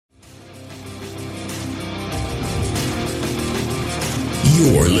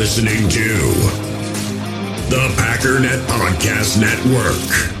You're listening to the Packernet Podcast Network.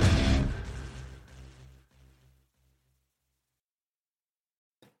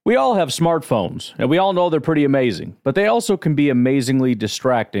 We all have smartphones, and we all know they're pretty amazing, but they also can be amazingly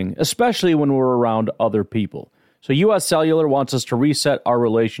distracting, especially when we're around other people. So US Cellular wants us to reset our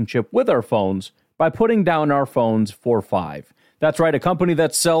relationship with our phones by putting down our phones for $5. That's right, a company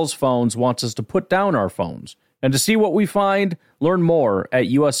that sells phones wants us to put down our phones. And to see what we find, learn more at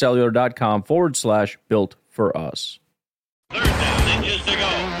uscellular.com/built for us. Third down, inches to go.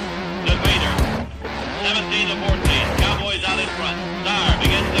 The Vader. 17-14. Cowboys out in front. Starr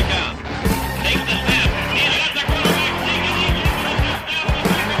begins the count. Takes the snap. He's got the quarterback.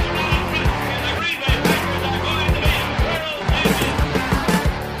 The Green Bay Packers are going to be world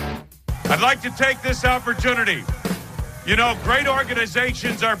champions. I'd like to take this opportunity. You know, great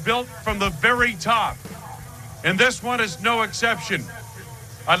organizations are built from the very top. And this one is no exception.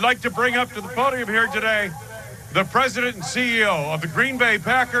 I'd like to bring up to the podium here today the president and CEO of the Green Bay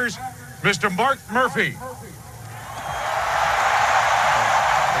Packers, Mr. Mark Murphy.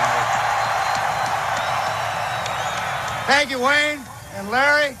 Thank you, Wayne and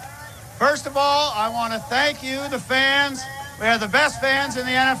Larry. First of all, I want to thank you, the fans. We are the best fans in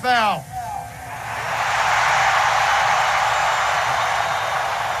the NFL.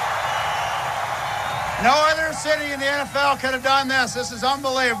 No other city in the NFL could have done this. This is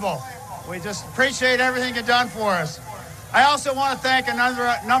unbelievable. We just appreciate everything you've done for us. I also want to thank a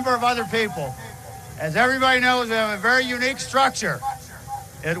number of other people. As everybody knows, we have a very unique structure.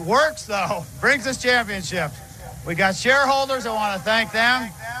 It works, though. Brings us championships. We got shareholders. I want to thank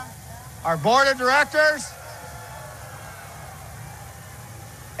them. Our board of directors.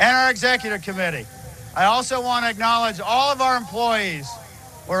 And our executive committee. I also want to acknowledge all of our employees.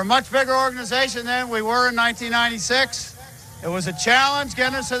 We're a much bigger organization than we were in 1996. It was a challenge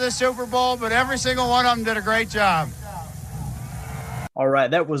getting us to the Super Bowl, but every single one of them did a great job. All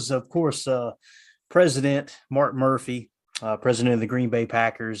right. That was, of course, President Mark Murphy, president of the Green Bay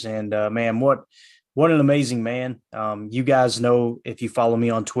Packers. And, man, what an amazing man. You guys know, if you follow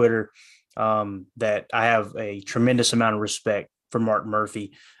me on Twitter, that I have a tremendous amount of respect for Mark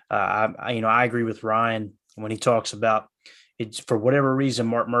Murphy. I agree with Ryan when he talks about it's, for whatever reason,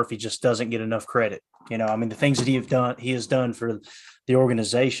 Mark Murphy just doesn't get enough credit. The things that he has done for the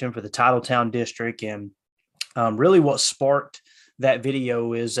organization, for the Titletown district, and really what sparked that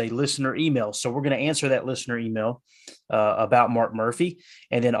video is a listener email. So we're going to answer that listener email about Mark Murphy.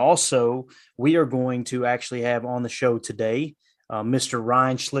 And then also we are going to actually have on the show today, Mr.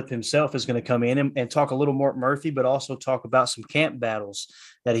 Ryan Schlip himself is going to come in and talk a little Mark Murphy, but also talk about some camp battles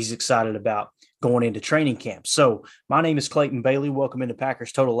that he's excited about going into training camp. So my name is Clayton Bailey. Welcome into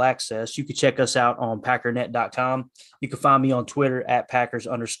Packers Total Access. You can check us out on packernet.com. You can find me on Twitter at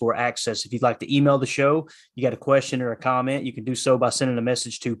Packers_access. If you'd like to email the show, you got a question or a comment, you can do so by sending a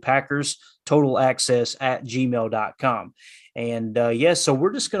message to PackersTotalAccess@gmail.com. And so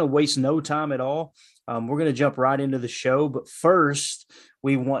we're just going to waste no time at all. We're going to jump right into the show. But first,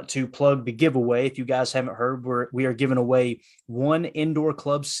 we want to plug the giveaway. If you guys haven't heard, we are giving away one indoor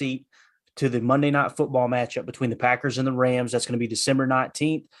club seat to the Monday Night Football matchup between the Packers and the Rams. That's going to be December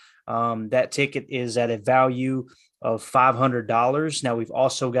 19th. That ticket is at a value of $500. Now, we've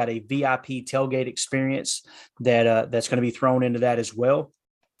also got a VIP tailgate experience that's going to be thrown into that as well.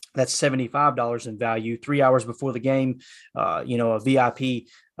 That's $75 in value. 3 hours before the game, a VIP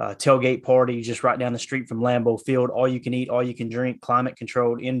tailgate party just right down the street from Lambeau Field. All you can eat, all you can drink, climate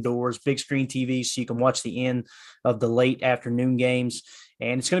controlled, indoors, big screen TV so you can watch the end of the late afternoon games.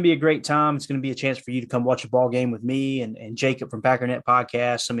 And it's going to be a great time. It's going to be a chance for you to come watch a ball game with me and Jacob from Packernet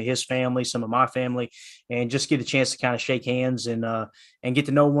Podcast, some of his family, some of my family, and just get a chance to kind of shake hands and get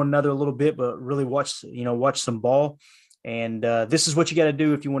to know one another a little bit, but really watch some ball. And this is what you got to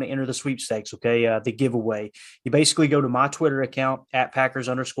do if you want to enter the sweepstakes, okay, the giveaway. You basically go to my Twitter account at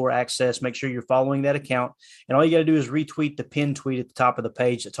Packers_access. Make sure you're following that account. And all you got to do is retweet the pinned tweet at the top of the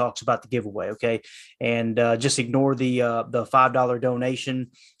page that talks about the giveaway, okay? And just ignore the $5 donation,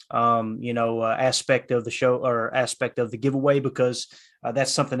 aspect of the show or aspect of the giveaway because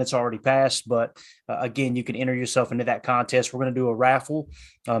that's something that's already passed. But again, you can enter yourself into that contest. We're going to do a raffle.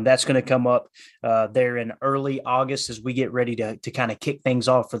 That's going to come up there in early August as we get ready to kind of kick things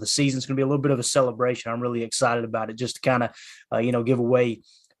off for the season. It's going to be a little bit of a celebration. I'm really excited about it just to kind of, give away,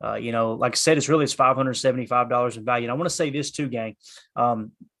 like I said, it's $575 in value. And I want to say this too, gang.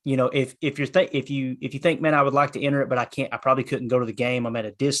 If you think, man, I would like to enter it, but I can't, I probably couldn't go to the game. I'm at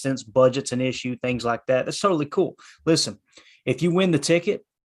a distance, budget's an issue, things like that. That's totally cool. Listen, if you win the ticket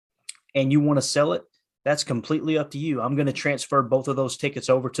and you want to sell it, that's completely up to you. I'm going to transfer both of those tickets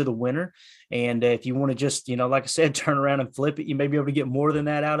over to the winner. And if you want to just, like I said, turn around and flip it, you may be able to get more than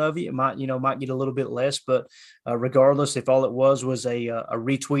that out of it. It might get a little bit less, but regardless, if all it was a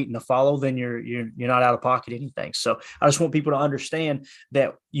retweet and a follow, then you're not out of pocket anything. So I just want people to understand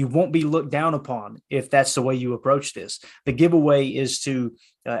that you won't be looked down upon if that's the way you approach this. The giveaway is to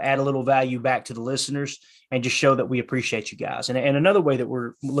add a little value back to the listeners and just show that we appreciate you guys. And another way that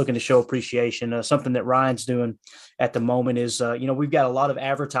we're looking to show appreciation, something that Ryan's doing at the moment is, we've got a lot of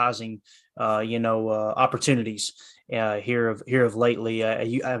advertising, opportunities here of lately.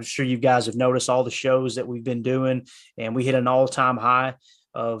 I'm sure you guys have noticed all the shows that we've been doing, and we hit an all-time high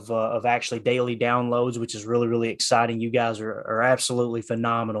of actually daily downloads, which is really, really exciting. You guys are absolutely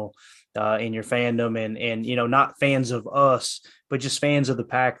phenomenal in your fandom, and not fans of us, but just fans of the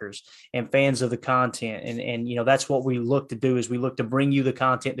Packers and fans of the content. And that's what we look to do, is we look to bring you the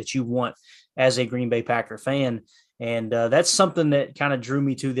content that you want as a Green Bay Packer fan. And that's something that kind of drew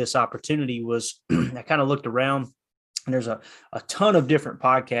me to this opportunity was I kind of looked around, and there's a ton of different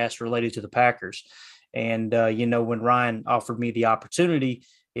podcasts related to the Packers. And, when Ryan offered me the opportunity,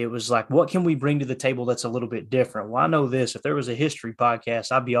 it was like, what can we bring to the table that's a little bit different? Well, I know this, if there was a history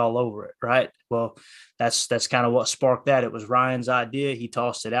podcast, I'd be all over it. Right. Well, that's kind of what sparked that. It was Ryan's idea. He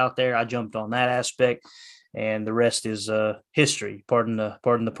tossed it out there. I jumped on that aspect, and the rest is history. Pardon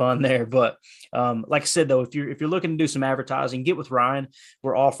the pun there. But like I said, though, if you're looking to do some advertising, get with Ryan.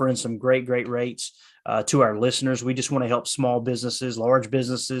 We're offering some great rates to our listeners. We just want to help small businesses, large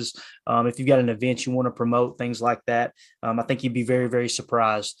businesses. If you've got an event you want to promote, things like that, I think you'd be very, very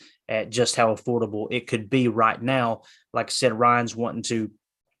surprised at just how affordable it could be right now. Like I said, Ryan's wanting to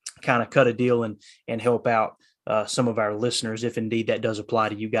kind of cut a deal and help out some of our listeners, if indeed that does apply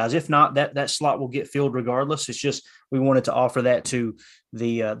to you guys. If not, that slot will get filled regardless. It's just we wanted to offer that to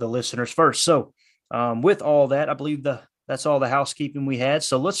the listeners first. So with all that, I believe that's all the housekeeping we had.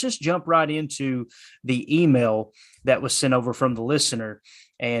 So let's just jump right into the email that was sent over from the listener.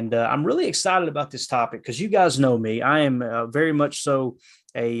 And I'm really excited about this topic because you guys know me. I am very much so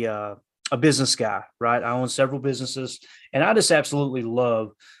a business guy, right? I own several businesses, and I just absolutely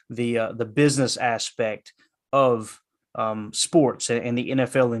love the business aspect of sports and the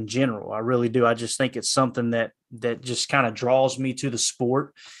NFL in general. I really do. I just think it's something that just kind of draws me to the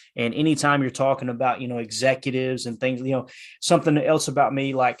sport. And anytime you're talking about, executives and things, something else about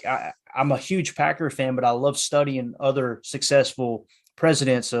me, like I'm a huge Packer fan, but I love studying other successful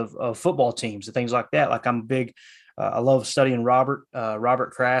presidents of football teams and things like that. Like I love studying Robert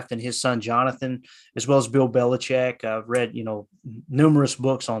Kraft and his son, Jonathan, as well as Bill Belichick. I've read, numerous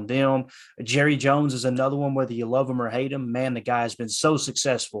books on them. Jerry Jones is another one, whether you love him or hate him. Man, the guy has been so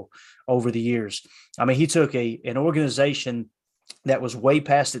successful over the years. I mean, he took an organization that was way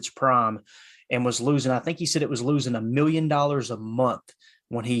past its prime and was losing, I think he said it was losing $1 million a month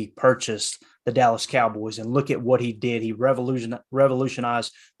when he purchased the Dallas Cowboys. And look at what he did. He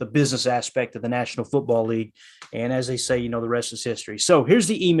revolutionized the business aspect of the National Football League. And as they say, the rest is history. So here's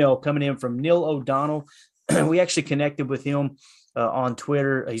the email coming in from Neil O'Donnell. We actually connected with him on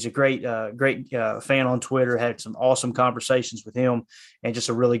Twitter. He's a great fan on Twitter, had some awesome conversations with him, and just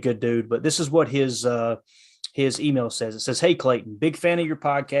a really good dude. But this is what his email says. It says, "Hey, Clayton, big fan of your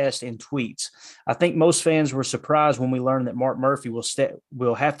podcast and tweets. I think most fans were surprised when we learned that Mark Murphy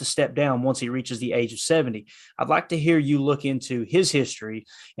will have to step down once he reaches the age of 70. I'd like to hear you look into his history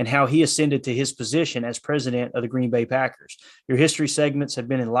and how he ascended to his position as president of the Green Bay Packers. Your history segments have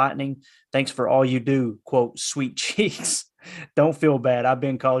been enlightening. Thanks for all you do." Quote, "Sweet cheeks." Don't feel bad. I've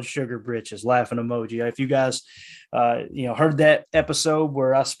been called sugar britches, laughing emoji. If you guys, heard that episode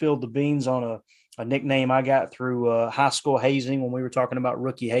where I spilled the beans on a nickname I got through high school hazing when we were talking about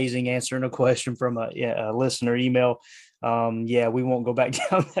rookie hazing, answering a question from a listener email. We won't go back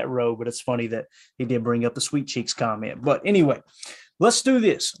down that road, but it's funny that he did bring up the sweet cheeks comment. But anyway, let's do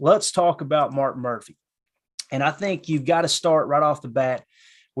this. Let's talk about Mark Murphy. And I think you've got to start right off the bat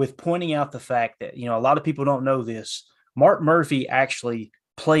with pointing out the fact that, a lot of people don't know this. Mark Murphy actually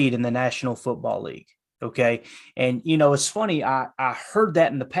played in the National Football League. Okay. And, it's funny. I heard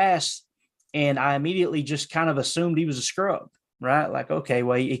that in the past, and I immediately just kind of assumed he was a scrub, right? Like, okay,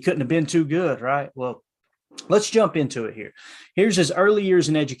 well, he couldn't have been too good, right? Well, let's jump into it here. Here's his early years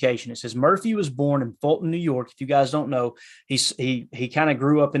in education. It says Murphy was born in Fulton, New York. If you guys don't know, he kind of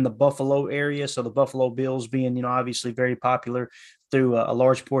grew up in the Buffalo area. So the Buffalo Bills being, obviously very popular through a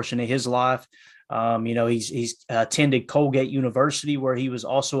large portion of his life. He's attended Colgate University, where he was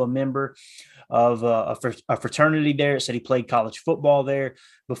also a member of a fraternity there. It said he played college football there.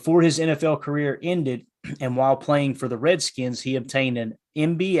 Before his NFL career ended, and while playing for the Redskins, he obtained an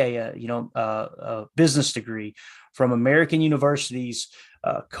MBA, a business degree from American University's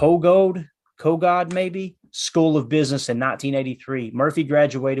Kogod maybe School of Business in 1983. Murphy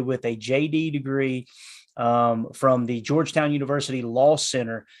graduated with a JD degree from the Georgetown University Law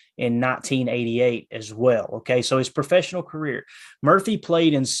Center in 1988 as well. Okay, so his professional career, Murphy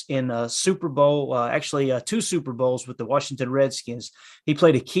played in a Super Bowl, two Super Bowls with the Washington Redskins. He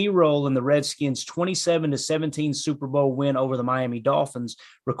played a key role in the Redskins' 27-17 Super Bowl win over the Miami Dolphins,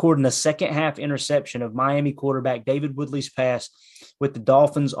 recording a second-half interception of Miami quarterback David Woodley's pass with the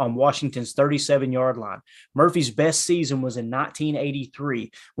Dolphins on Washington's 37-yard line. Murphy's best season was in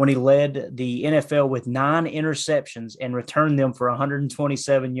 1983 when he led the NFL with 9 interceptions and returned them for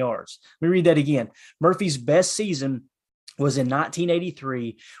 127 yards. Let me read that again. Murphy's best season was in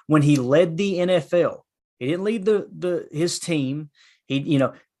 1983 when he led the NFL. He didn't lead his team. He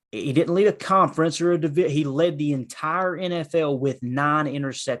didn't lead a conference or a division. He led the entire NFL with 9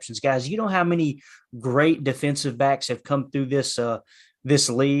 interceptions. Guys, you know how many great defensive backs have come through this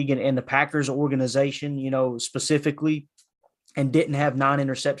league and the Packers organization, specifically, and didn't have 9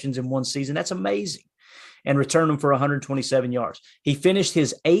 interceptions in one season. That's amazing. And returned them for 127 yards. He finished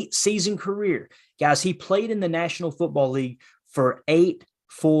his 8-season career. Guys, he played in the National Football League for 8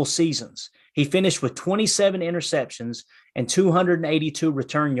 full seasons. He finished with 27 interceptions and 282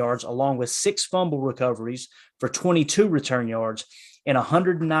 return yards, along with 6 fumble recoveries for 22 return yards in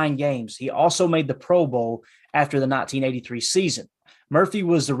 109 games. He also made the Pro Bowl after the 1983 season. Murphy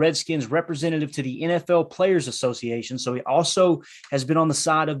was the Redskins' representative to the NFL Players Association, so he also has been on the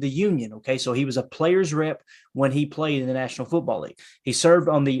side of the union, okay? So he was a players rep when he played in the National Football League. He served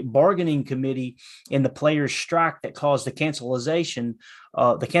on the bargaining committee in the players' strike that caused the cancellation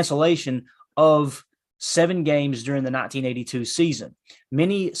of 7 games during the 1982 season.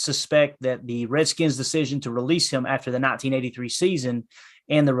 Many suspect that the Redskins' decision to release him after the 1983 season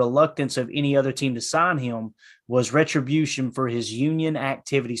and the reluctance of any other team to sign him was retribution for his union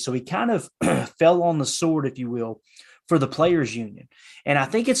activity. So he kind of fell on the sword, if you will, for the players' union. And I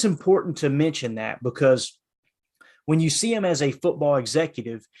think it's important to mention that because when you see him as a football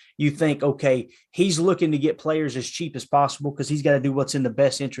executive, you think, okay, he's looking to get players as cheap as possible because he's got to do what's in the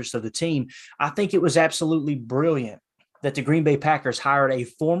best interest of the team. I think it was absolutely brilliant that the Green Bay Packers hired a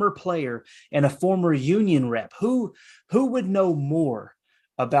former player and a former union rep. Who would know more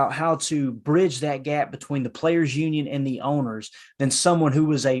about how to bridge that gap between the players union and the owners than someone who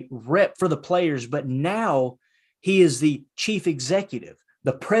was a rep for the players, but now he is the chief executive,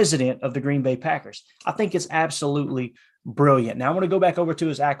 the president of the Green Bay Packers. I think it's absolutely brilliant. Now I want to go back over to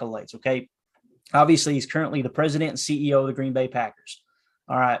his accolades. Okay. Obviously he's currently the president and CEO of the Green Bay Packers.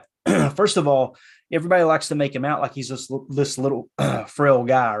 All right. First of all, everybody likes to make him out like he's this little frail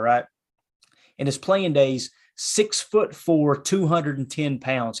guy, right? In his playing days, 6'4", 210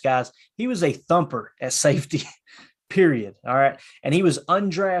 pounds, guys. He was a thumper at safety, period. All right. And he was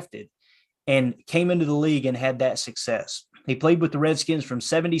undrafted and came into the league and had that success. He played with the Redskins from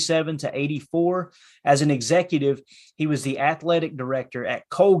 77 to 84. As an executive, he was the athletic director at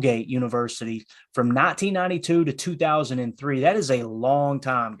Colgate University from 1992 to 2003. That is a long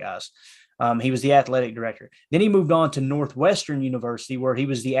time, guys. He was the athletic director. Then he moved on to Northwestern University, where he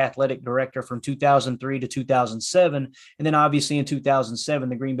was the athletic director from 2003 to 2007. And then obviously in 2007,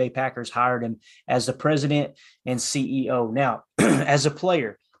 the Green Bay Packers hired him as the president and CEO. Now, as a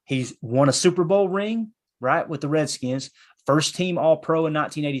player, he's won a Super Bowl ring, right, with the Redskins. First team All-Pro in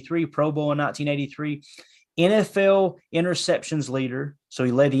 1983, Pro Bowl in 1983. NFL interceptions leader. So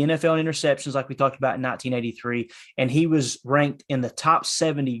he led the NFL in interceptions like we talked about in 1983, and he was ranked in the top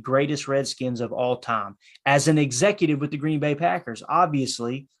 70 greatest Redskins of all time. As an executive with the Green Bay Packers,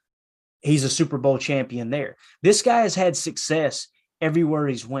 obviously, he's a Super Bowl champion there. This guy has had success everywhere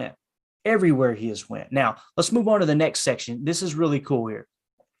he's went, everywhere he has went. Now, let's move on to the next section. This is really cool here.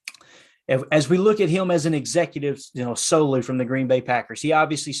 As we look at him as an executive, solely from the Green Bay Packers, he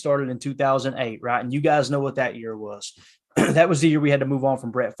obviously started in 2008, right? And you guys know what that year was. That was the year we had to move on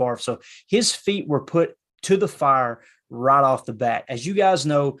from Brett Favre. So his feet were put to the fire right off the bat. As you guys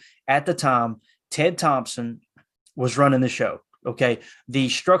know, at the time, Ted Thompson was running the show. Okay. The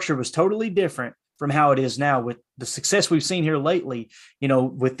structure was totally different from how it is now with the success we've seen here lately,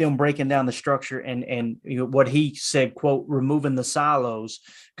 with them breaking down the structure and what he said, quote, removing the silos.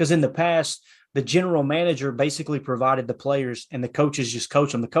 Because in the past, the general manager basically provided the players and the coaches just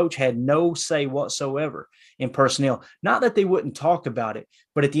coach them. The coach had no say whatsoever in personnel. Not that they wouldn't talk about it,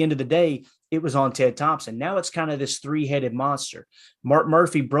 but at the end of the day, it was on Ted Thompson. Now it's kind of this three-headed monster. Mark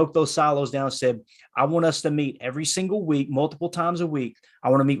Murphy broke those silos down and said, I want us to meet every single week, multiple times a week. I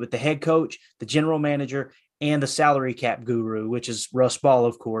want to meet with the head coach, the general manager, and the salary cap guru, which is Russ Ball,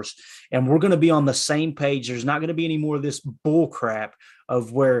 of course. And we're going to be on the same page. There's not going to be any more of this bull crap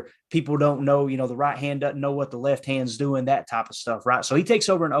of where people don't know, the right hand doesn't know what the left hand's doing, that type of stuff, right? So he takes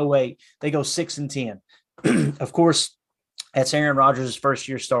over in 2008. They go 6-10. Of course, that's Aaron Rodgers' first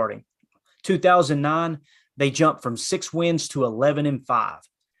year starting. 2009, they jumped from 6 wins to 11-5.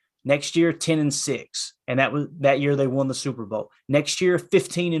 Next year, 10-6. And that year they won the Super Bowl. Next year,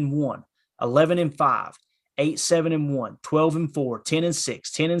 15-1, 11-5. 8-7-1, 12-4, 10-6,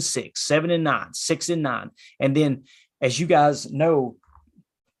 10-6, 7-9, 6-9. And then, as you guys know,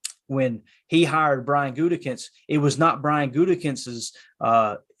 when he hired Brian Gutekunst, it was not Brian Gutekunst's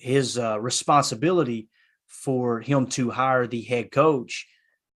his responsibility for him to hire the head coach.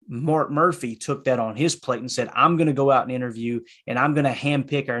 Mark Murphy took that on his plate and said, I'm going to go out and interview, and I'm going to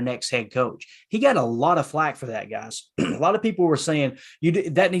handpick our next head coach. He got a lot of flack for that, guys. A lot of people were saying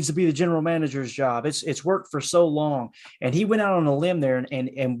that needs to be the general manager's job. It's worked for so long. And he went out on a limb there,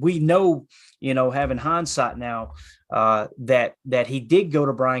 and we know, having hindsight now, that he did go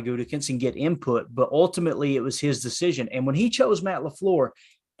to Brian Gutekunst and get input, but ultimately it was his decision. And when he chose Matt LaFleur,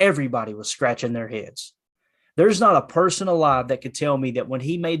 everybody was scratching their heads. There's not a person alive that could tell me that when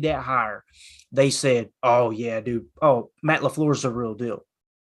he made that hire, they said, oh, yeah, dude. Oh, Matt LaFleur's the real deal.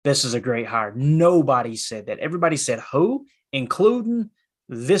 This is a great hire. Nobody said that. Everybody said who, including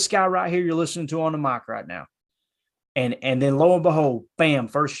this guy right here you're listening to on the mic right now. And then lo and behold, bam,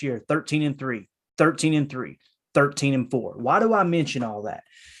 first year, 13-3, 13-3, 13-4. Why do I mention all that?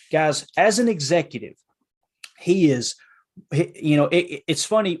 Guys, as an executive, he is – it's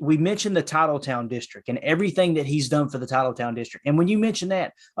funny. We mentioned the Titletown district and everything that he's done for the Titletown district. And when you mention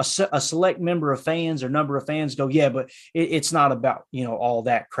that, a select member of fans or number of fans go, yeah, but it's not about, all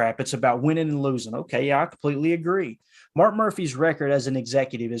that crap. It's about winning and losing. Okay. Yeah, I completely agree. Mark Murphy's record as an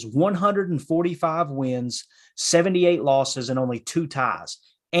executive is 145 wins, 78 losses, and only 2 ties.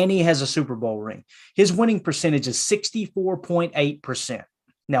 And he has a Super Bowl ring. His winning percentage is 64.8%.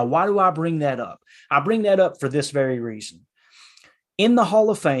 Now, why do I bring that up? I bring that up for this very reason. In the Hall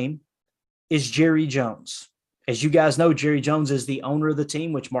of Fame is Jerry Jones. As you guys know, Jerry Jones is the owner of the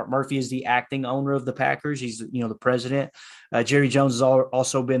team, which Mark Murphy is the acting owner of the Packers. He's, the president. Jerry Jones has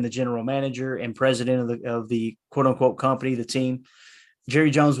also been the general manager and president of the quote-unquote company, the team.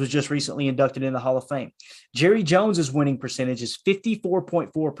 Jerry Jones was just recently inducted in the Hall of Fame. Jerry Jones's winning percentage is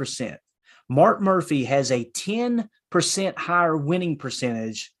 54.4%. Mark Murphy has a 10% higher winning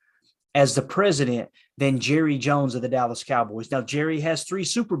percentage as the president than Jerry Jones of the Dallas Cowboys. Now, Jerry has 3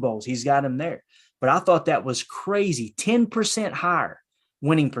 Super Bowls. He's got him there. But I thought that was crazy. 10% higher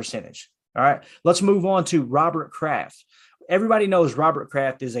winning percentage. All right, let's move on to Robert Kraft. Everybody knows Robert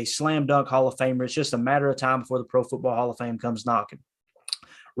Kraft is a slam dunk Hall of Famer. It's just a matter of time before the Pro Football Hall of Fame comes knocking.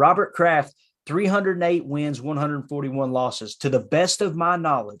 Robert Kraft, 308 wins, 141 losses. To the best of my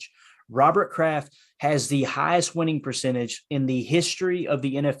knowledge, Robert Kraft has the highest winning percentage in the history of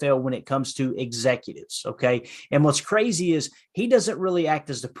the NFL when it comes to executives, okay? And what's crazy is he doesn't really act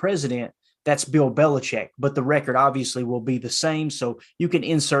as the president. That's Bill Belichick, but the record obviously will be the same, so you can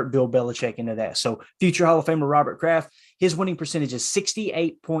insert Bill Belichick into that. So future Hall of Famer Robert Kraft, his winning percentage is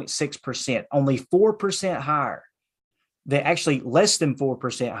 68.6%, only 4% higher. They're actually less than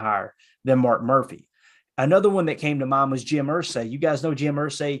 4% higher than Mark Murphy. Another one that came to mind was Jim Irsay. You guys know Jim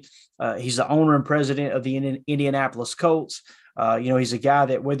Irsay. He's the owner and president of the Indianapolis Colts. He's a guy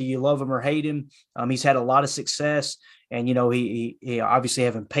that whether you love him or hate him, he's had a lot of success. And, he obviously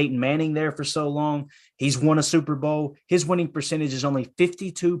having Peyton Manning there for so long, he's won a Super Bowl. His winning percentage is only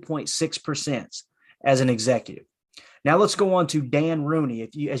 52.6% as an executive. Now let's go on to Dan Rooney.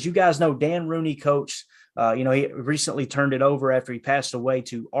 As you guys know, Dan Rooney coached, he recently turned it over after he passed away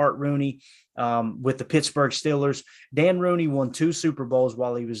to Art Rooney with the Pittsburgh Steelers. Dan Rooney won 2 Super Bowls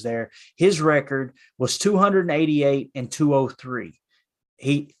while he was there. His record was 288 and 203.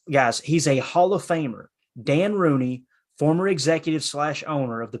 He's a Hall of Famer. Dan Rooney, former executive /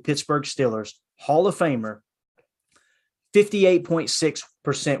 owner of the Pittsburgh Steelers, Hall of Famer,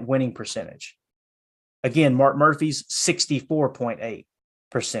 58.6% winning percentage. Again, Mark Murphy's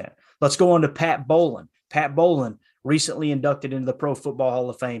 64.8%. Let's go on to Pat Bowlen. Pat Bowlen, recently inducted into the Pro Football Hall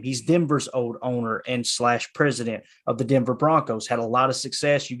of Fame. He's Denver's old owner and / president of the Denver Broncos. Had a lot of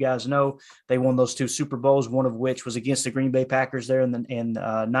success. You guys know they won those 2 Super Bowls, one of which was against the Green Bay Packers there in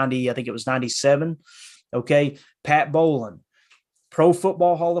 90, I think it was 97. Okay. Pat Bowlen, Pro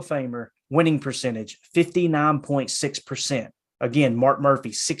Football Hall of Famer, winning percentage, 59.6%. Again, Mark Murphy,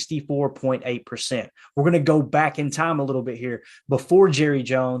 64.8%. We're going to go back in time a little bit here. Before Jerry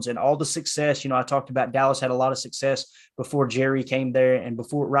Jones and all the success, I talked about Dallas had a lot of success before Jerry came there. And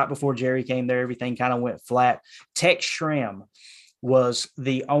right before Jerry came there, everything kind of went flat. Tex Schramm was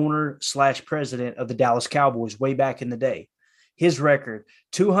the owner / president of the Dallas Cowboys way back in the day. His record,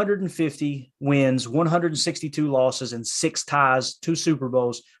 250 wins, 162 losses, and 6 ties, 2 Super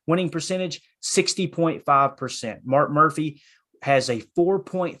Bowls. Winning percentage, 60.5%. Mark Murphy has a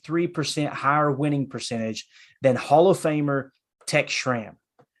 4.3% higher winning percentage than Hall of Famer Tex Schramm.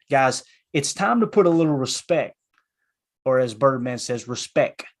 Guys, it's time to put a little respect, or as Birdman says,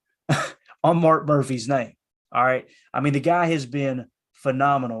 respect, on Mark Murphy's name. All right. I mean, the guy has been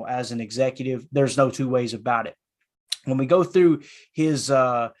phenomenal as an executive. There's no 2 ways about it. When we go through his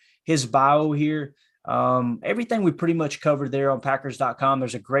bio here, everything we pretty much covered there on Packers.com.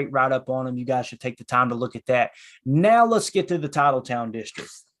 There's a great write-up on him. You guys should take the time to look at that. Now let's get to the Titletown District.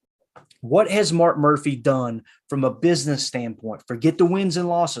 What has Mark Murphy done from a business standpoint? Forget the wins and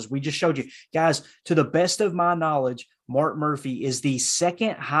losses. We just showed you. Guys, to the best of my knowledge, Mark Murphy is the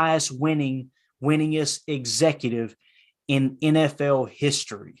second highest winningest executive in NFL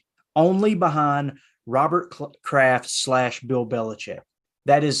history, only behind Robert Kraft / Bill Belichick.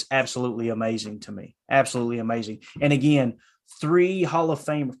 That is absolutely amazing to me. Absolutely amazing. And again, 4 Hall of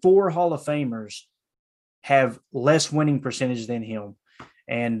Famers have less winning percentage than him.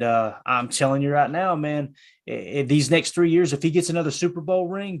 And I'm telling you right now, man, these next 3 years, if he gets another Super Bowl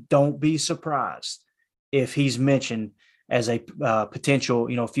ring, don't be surprised if he's mentioned as a potential,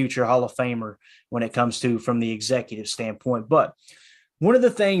 future Hall of Famer when it comes to from the executive standpoint. But one of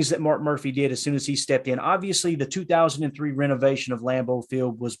the things that Mark Murphy did as soon as he stepped in, obviously the 2003 renovation of Lambeau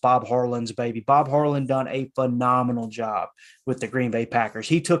Field was Bob Harlan's baby. Bob Harlan done a phenomenal job with the Green Bay Packers.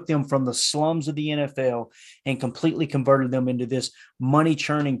 He took them from the slums of the NFL and completely converted them into this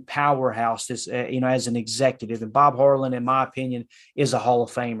money-churning powerhouse, as an executive. And Bob Harlan, in my opinion, is a Hall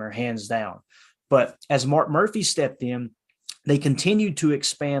of Famer, hands down. But as Mark Murphy stepped in, they continued to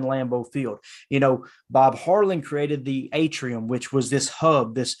expand Lambeau Field. Bob Harlan created the Atrium, which was this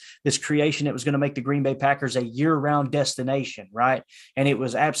hub, this creation that was going to make the Green Bay Packers a year-round destination, right? And it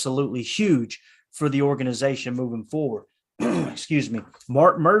was absolutely huge for the organization moving forward. Excuse me.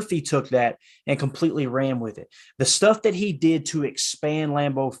 Mark Murphy took that and completely ran with it. The stuff that he did to expand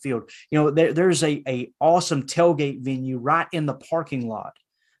Lambeau Field, there's a awesome tailgate venue right in the parking lot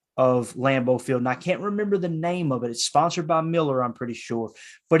of Lambeau Field. And I can't remember the name of it. It's sponsored by Miller, I'm pretty sure.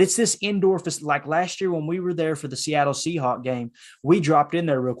 But it's this indoor, like last year when we were there for the Seattle Seahawks game, we dropped in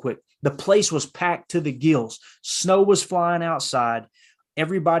there real quick. The place was packed to the gills. Snow was flying outside.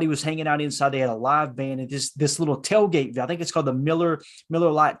 Everybody was hanging out inside. They had a live band and this little tailgate. I think it's called the Miller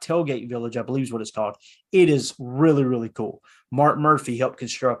Lite Tailgate Village, I believe is what it's called. It is really, really cool. Mark Murphy helped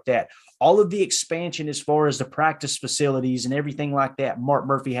construct that. All of the expansion as far as the practice facilities and everything like that, Mark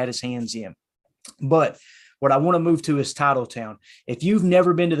Murphy had his hands in. But what I want to move to is Titletown. If you've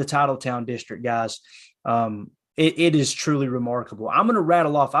never been to the Titletown District, guys, it is truly remarkable. I'm going to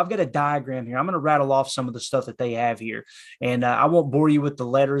rattle off. I've got a diagram here. I'm going to rattle off some of the stuff that they have here. And I won't bore you with the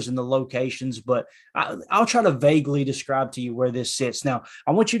letters and the locations, but I'll try to vaguely describe to you where this sits. Now,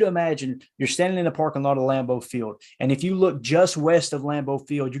 I want you to imagine you're standing in the parking lot of Lambeau Field. And if you look just west of Lambeau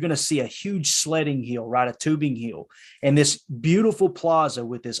Field, you're going to see a huge sledding hill, right? A tubing hill. And this beautiful plaza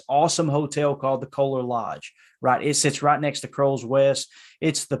with this awesome hotel called the Kohler Lodge. Right. It sits right next to Kroll's West.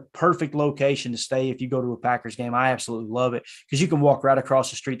 It's the perfect location to stay if you go to a Packers game. I absolutely love it because you can walk right across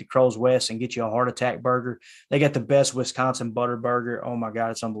the street to Kroll's West and get you a heart attack burger. They got the best Wisconsin butter burger. Oh, my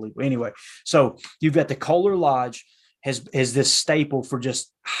God, it's unbelievable. Anyway, so you've got the Kohler Lodge has this staple for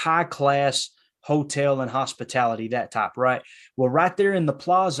just high-class hotel and hospitality, that type, right? Well, right there in the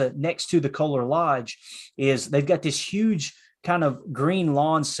plaza next to the Kohler Lodge they've got this huge kind of green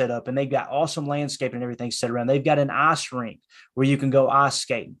lawn set up, and they've got awesome landscaping and everything set around. They've got an ice rink where you can go ice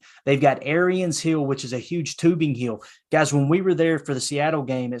skating. They've got Arians Hill, which is a huge tubing hill. Guys, when we were there for the Seattle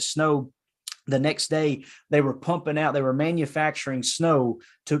game, it snowed. The next day, they were manufacturing snow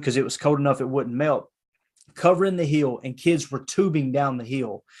because it was cold enough it wouldn't melt, covering the hill, and kids were tubing down the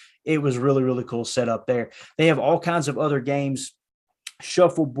hill. It was really, really cool setup there. They have all kinds of other games,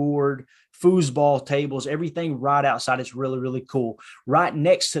 shuffleboard, foosball tables, everything right outside. It's really, really cool. Right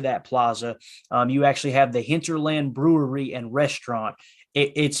next to that plaza, you actually have the Hinterland Brewery and Restaurant.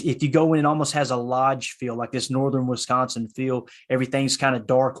 It's if you go in, it almost has a lodge feel, like this northern Wisconsin feel. Everything's kind of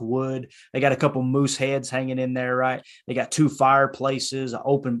dark wood. They got a couple moose heads hanging in there, right? They got 2 fireplaces,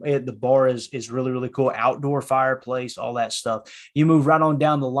 open. The bar is really, really cool. Outdoor fireplace, all that stuff. You move right on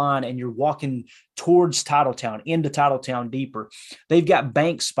down the line and you're walking towards Titletown, into Titletown deeper. They've got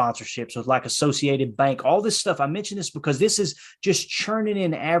bank sponsorships with like Associated Bank, all this stuff. I mention this because this is just churning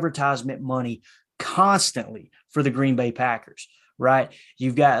in advertisement money constantly for the Green Bay Packers. Right.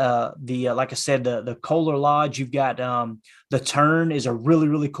 You've got like I said, the Kohler Lodge. You've got the Turn is a really,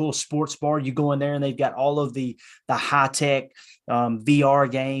 really cool sports bar. You go in there and they've got all of the high tech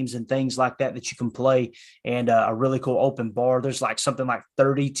VR games and things like that you can play, and a really cool open bar. There's like something like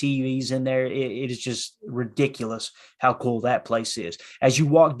 30 TVs in there. It is just ridiculous how cool that place is. As you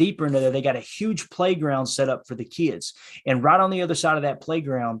walk deeper into there, they got a huge playground set up for the kids. And right on the other side of that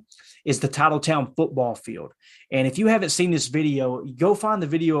playground is the Titletown football field. And if you haven't seen this video, go find the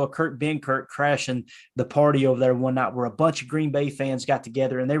video of Kurt Benkert crashing the party over there one night where a bunch of Green Bay fans got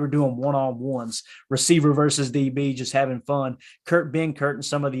together and they were doing one-on-ones, receiver versus DB, just having fun. Kurt Benkert and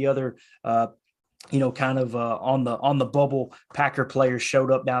some of the other on the bubble Packer players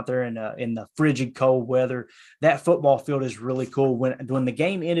showed up down there in the frigid cold weather. That football field is really cool. When the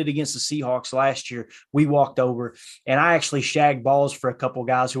game ended against the Seahawks last year, we walked over and I actually shagged balls for a couple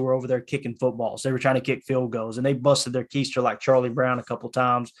guys who were over there kicking footballs. They were trying to kick field goals and they busted their keister like Charlie Brown a couple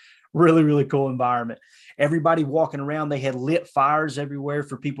times. Really, really cool environment. Everybody walking around, they had lit fires everywhere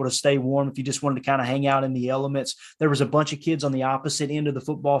for people to stay warm. If you just wanted to kind of hang out in the elements, there was a bunch of kids on the opposite end of the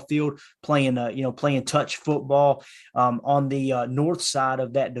football field playing touch football. On the north side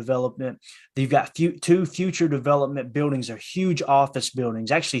of that development, you've got 2 future development buildings, are huge office buildings,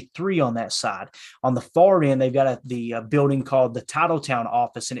 actually 3 on that side. On the far end, they've got the building called the Titletown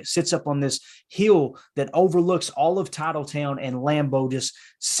office, and it sits up on this hill that overlooks all of Titletown and Lambeau, just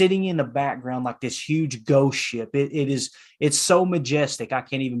sitting in the background like this huge ghost ship. It's so majestic. I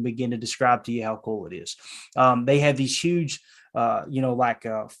can't even begin to describe to you how cool it is. They have these huge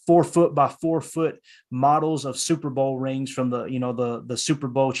 4 foot by 4 foot models of Super Bowl rings from the Super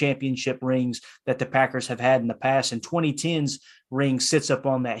Bowl championship rings that the Packers have had in the past. And 2010's ring sits up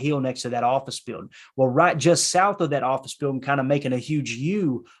on that hill next to that office building. Well, right just south of that office building, kind of making a huge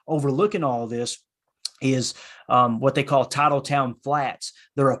U overlooking all this, is what they call Titletown Flats.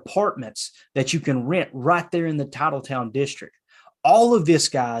 They're apartments that you can rent right there in the Titletown district. All of this,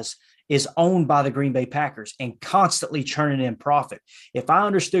 guys, is owned by the Green Bay Packers and constantly churning in profit. If I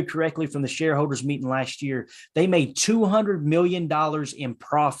understood correctly from the shareholders meeting last year, they made $200 million in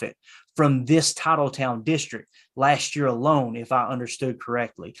profit from this Titletown district last year alone, if I understood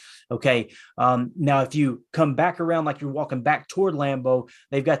correctly. Okay. Now, if you come back around, like you're walking back toward Lambeau,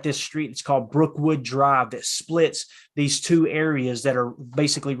 they've got this street. It's called Brookwood Drive that splits these 2 areas that are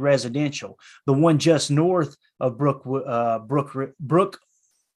basically residential. The one just north of Brookwood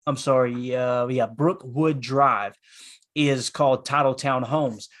Drive is called Titletown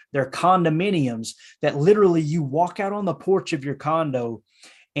Homes. They're condominiums that literally you walk out on the porch of your condo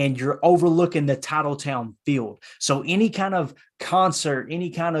and you're overlooking the Titletown field. So any kind of concert, any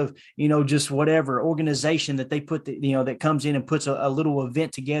kind of, just whatever organization that they put, that comes in and puts a little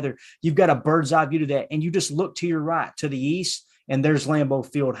event together, you've got a bird's eye view to that. And you just look to your right, to the east, and there's Lambeau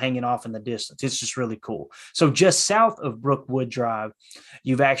Field hanging off in the distance. It's just really cool. So just south of Brookwood Drive,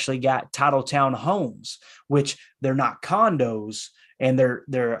 you've actually got Titletown Homes, which they're not condos, and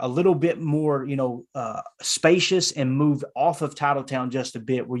they're a little bit more, spacious and moved off of Titletown just a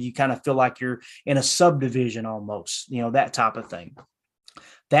bit, where you kind of feel like you're in a subdivision almost, that type of thing.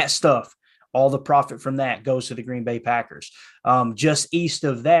 That stuff, all the profit from that goes to the Green Bay Packers. Just east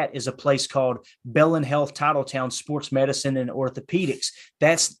of that is a place called Bellin Health Titletown Sports Medicine and Orthopedics.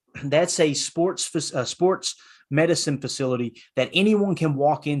 That's a sports medicine facility that anyone can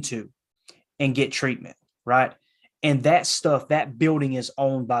walk into and get treatment, right? And that building is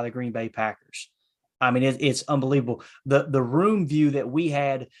owned by the Green Bay Packers. I mean, it's unbelievable. The room view that we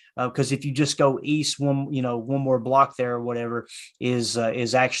had, because if you just go east one more block there or whatever, is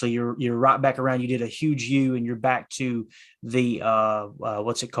actually you're right back around. You did a huge U and you're back to the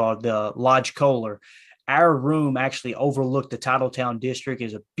the Lodge Kohler. Our room actually overlooked the Titletown district.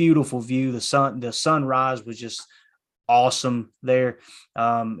 Is a beautiful view. The sunrise was just awesome there,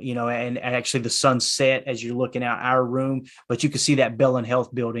 and actually the sun set as you're looking out our room, but you can see that Bellin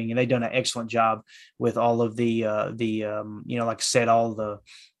Health building, and they've done an excellent job with all of the like I said, all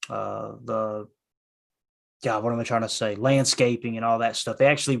the God, what am I trying to say? Landscaping and all that stuff. They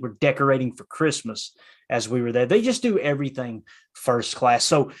actually were decorating for Christmas as we were there. They just do everything first class.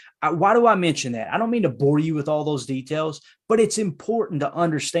 So why do I mention that? I don't mean to bore you with all those details, but it's important to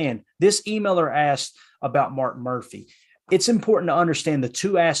understand. This emailer asked about Mark Murphy. It's important to understand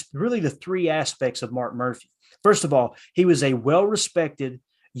the three aspects of Mark Murphy. First of all, he was a well-respected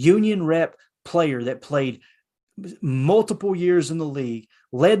union rep player that played multiple years in the league,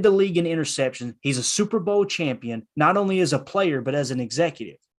 led the league in interceptions. He's a Super Bowl champion, not only as a player, but as an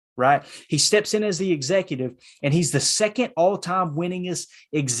executive, right? He steps in as the executive, and he's the second all-time winningest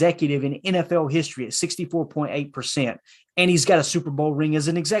executive in NFL history at 64.8%. And he's got a Super Bowl ring as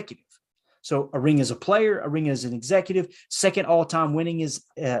an executive. So a ring as a player, a ring as an executive, second all-time winning as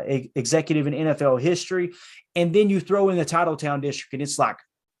executive in NFL history. And then you throw in the Titletown District, and it's like,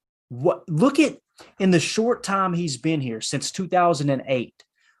 what? Look at, in the short time he's been here since 2008,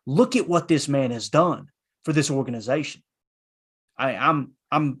 look at what this man has done for this organization. I'm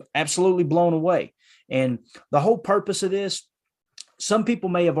absolutely blown away. And the whole purpose of this, some people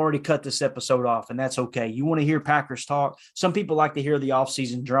may have already cut this episode off, and that's okay. You want to hear Packers talk. Some people like to hear the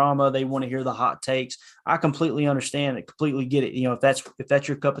offseason drama. They want to hear the hot takes. I completely understand it, completely get it. You know, if that's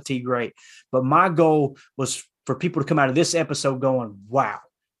your cup of tea, great. But my goal was for people to come out of this episode going, wow,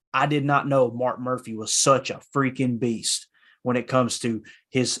 I did not know Mark Murphy was such a freaking beast when it comes to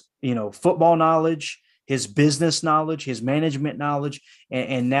his, football knowledge, his business knowledge, his management knowledge.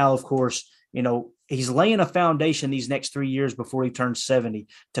 And now, of course, he's laying a foundation these next 3 years before he turns 70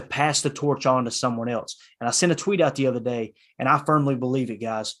 to pass the torch on to someone else. And I sent a tweet out the other day, and I firmly believe it,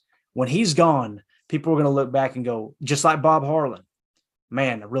 guys. When he's gone, people are going to look back and go, just like Bob Harlan,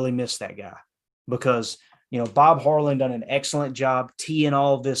 man, I really miss that guy, because Bob Harlan done an excellent job teeing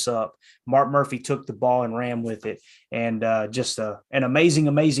all of this up. Mark Murphy took the ball and ran with it. And just an amazing,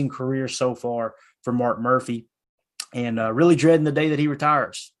 amazing career so far for Mark Murphy. And really dreading the day that he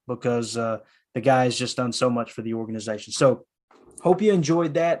retires, because the guy has just done so much for the organization. So hope you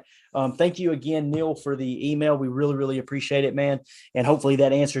enjoyed that. Thank you again, Neil, for the email. We really, really appreciate it, man. And hopefully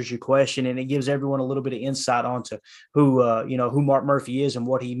that answers your question, and it gives everyone a little bit of insight onto who Mark Murphy is and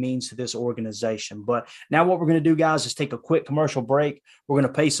what he means to this organization. But now what we're going to do, guys, is take a quick commercial break. We're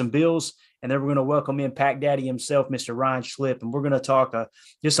going to pay some bills, and then we're going to welcome in Pack Daddy himself, Mr. Ryan Schlip, and we're going to talk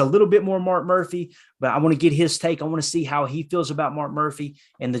just a little bit more Mark Murphy, but I want to get his take. I want to see how he feels about Mark Murphy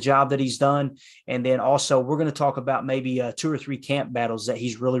and the job that he's done. And then also we're going to talk about maybe 2 or 3 camp battles that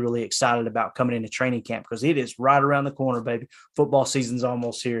he's really, really excited about coming into training camp, because it is right around the corner, baby. Football season's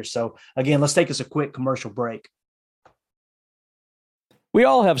almost here. So again, let's take us a quick commercial break. We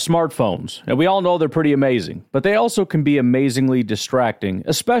all have smartphones, and we all know they're pretty amazing, but they also can be amazingly distracting,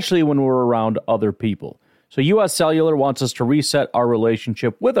 especially when we're around other people. So US Cellular wants us to reset our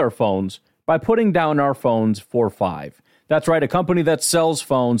relationship with our phones by putting down our phones for $5. That's right, a company that sells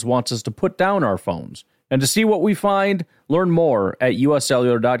phones wants us to put down our phones. And to see what we find, learn more at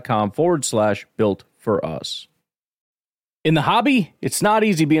uscellular.com/built for us. In the hobby, it's not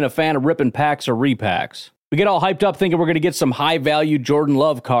easy being a fan of ripping packs or repacks. We get all hyped up thinking we're going to get some high-value Jordan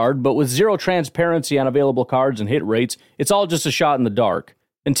Love card, but with zero transparency on available cards and hit rates, it's all just a shot in the dark.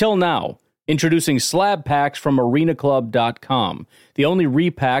 Until now, introducing slab packs from arenaclub.com, the only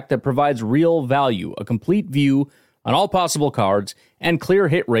repack that provides real value, a complete view on all possible cards, and clear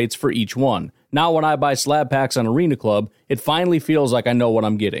hit rates for each one. Now when I buy slab packs on Arena Club, it finally feels like I know what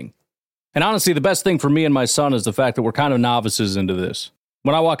I'm getting. And honestly, the best thing for me and my son is the fact that we're kind of novices into this.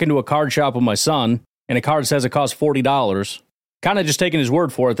 When I walk into a card shop with my son, and a card says it costs $40, kind of just taking his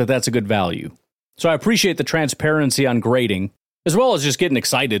word for it that that's a good value. So I appreciate the transparency on grading, as well as just getting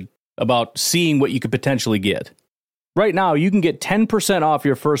excited about seeing what you could potentially get. Right now, you can get 10% off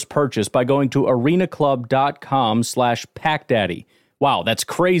your first purchase by going to arenaclub.com/packdaddy. Wow, that's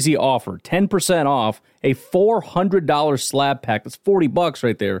crazy offer. 10% off a $400 slab pack. That's $40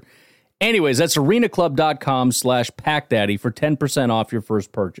 right there. Anyways, that's arenaclub.com/packdaddy for 10% off your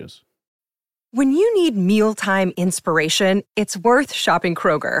first purchase. When you need mealtime inspiration, it's worth shopping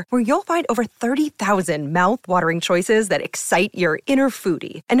Kroger, where you'll find over 30,000 mouth-watering choices that excite your inner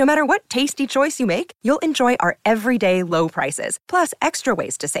foodie. And no matter what tasty choice you make, you'll enjoy our everyday low prices, plus extra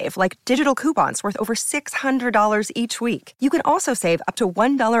ways to save, like digital coupons worth over $600 each week. You can also save up to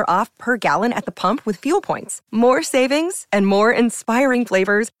 $1 off per gallon at the pump with fuel points. More savings and more inspiring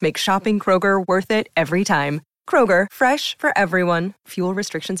flavors make shopping Kroger worth it every time. Kroger, fresh for everyone. Fuel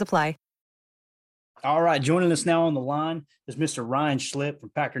restrictions apply. All right, joining us now on the line is Mr. Ryan Schlip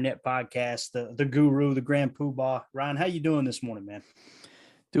from Packernet Podcast, the guru, the grand poobah. Ryan, how you doing this morning, man?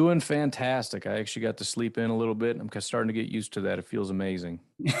 Doing fantastic. I actually got to sleep in a little bit. I'm starting to get used to that. It feels amazing.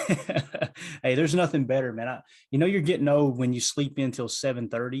 Hey, there's nothing better, man. You're getting old when you sleep in till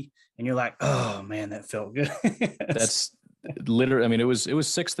 7:30 and you're like, oh man, that felt good. That's literally, I mean, it was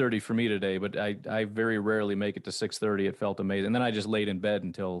 6:30 for me today, but I very rarely make it to 6:30. It felt amazing. And then I just laid in bed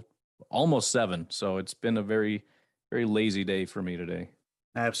until almost 7. So it's been a very, very lazy day for me today.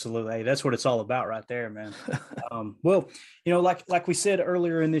 Absolutely. Hey, that's what it's all about right there, man. Well, like we said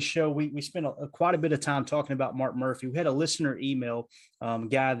earlier in this show, we spent quite a bit of time talking about Mark Murphy. We had a listener email,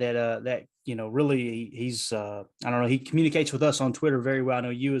 guy that really he's I don't know, he communicates with us on Twitter very well. I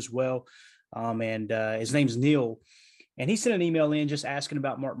know you as well. And his name's Neil. And he sent an email in just asking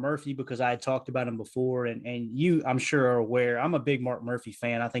about Mark Murphy because I had talked about him before. And you, I'm sure, are aware. I'm a big Mark Murphy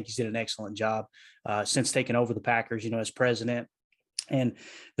fan. I think he's did an excellent job since taking over the Packers, as president. And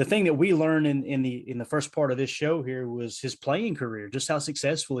the thing that we learned in the first part of this show here was his playing career, just how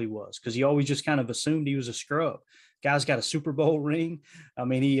successful he was, because he always just kind of assumed he was a scrub. Guy's got a Super Bowl ring. I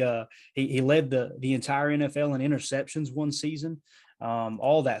mean, he led the entire NFL in interceptions one season,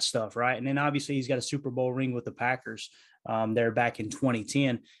 all that stuff, right? And then obviously he's got a Super Bowl ring with the Packers there back in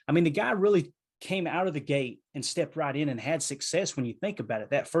 2010. I mean, the guy really came out of the gate and stepped right in and had success when you think about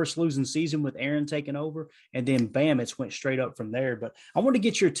it. That first losing season with Aaron taking over, and then bam, it's went straight up from there. But I want to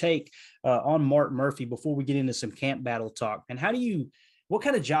get your take on Mark Murphy before we get into some camp battle talk. And what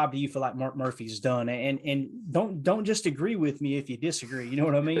kind of job do you feel like Mark Murphy's done? And don't just agree with me if you disagree. You know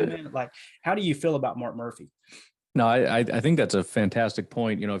what I mean, man? Like, how do you feel about Mark Murphy? No, I think that's a fantastic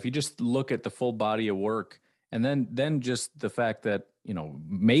point. If you just look at the full body of work, and then just the fact that,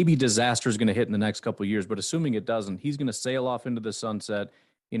 maybe disaster is going to hit in the next couple of years, but assuming it doesn't, he's going to sail off into the sunset.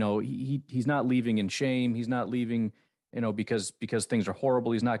 He's not leaving in shame. He's not leaving, because things are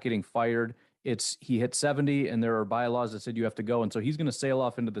horrible. He's not getting fired. He hit 70 and there are bylaws that said you have to go. And so he's going to sail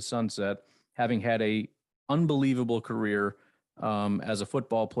off into the sunset, having had a unbelievable career as a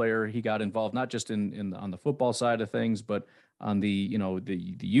football player. He got involved not just on the football side of things, but on the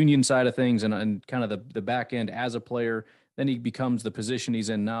the union side of things and kind of the back end as a player. Then he becomes the position he's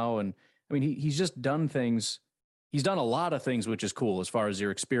in now. And I mean, he's just done things. He's done a lot of things, which is cool as far as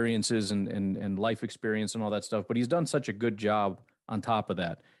your experiences and life experience and all that stuff. But he's done such a good job on top of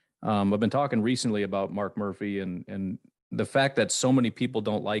that. I've been talking recently about Mark Murphy and the fact that so many people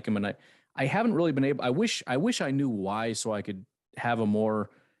don't like him. And I haven't really been able, I wish I knew why, so I could have a more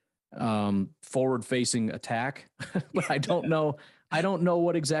forward facing attack, but I don't know. I don't know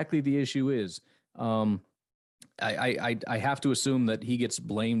what exactly the issue is. I have to assume that he gets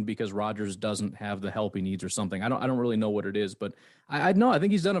blamed because Rodgers doesn't have the help he needs or something. I don't really know what it is, but I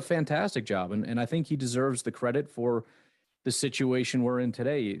think he's done a fantastic job, and I think he deserves the credit for the situation we're in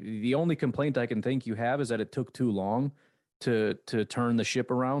today. The only complaint I can think you have is that it took too long to turn the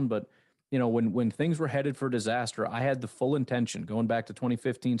ship around. But when things were headed for disaster, I had the full intention going back to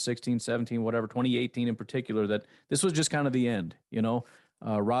 2015, 16, 17, whatever, 2018 in particular, that this was just kind of the end.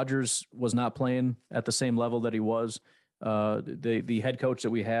 Rodgers was not playing at the same level that he was. The head coach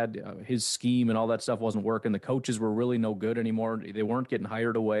that we had, his scheme and all that stuff wasn't working. The coaches were really no good anymore. They weren't getting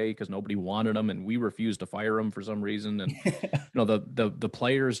hired away because nobody wanted them, and we refused to fire them for some reason. And the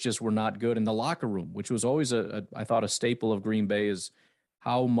players just were not good. In the locker room, which was always I thought a staple of Green Bay, is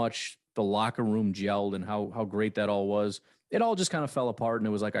how much the locker room gelled and how great that all was. It all just kind of fell apart, and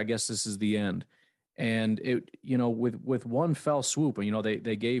it was like, I guess this is the end. And it, with one fell swoop,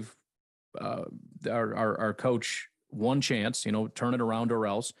 they gave our coach one chance, turn it around or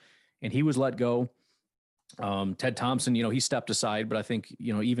else, and he was let go. Ted Thompson, he stepped aside, but I think,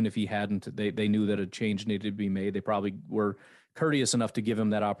 even if he hadn't, they knew that a change needed to be made. They probably were courteous enough to give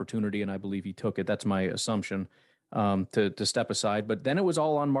him that opportunity, and I believe he took it. That's my assumption. To step aside. But then it was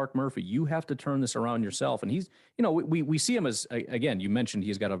all on Mark Murphy. You have to turn this around yourself. And he's, we see him as, again, you mentioned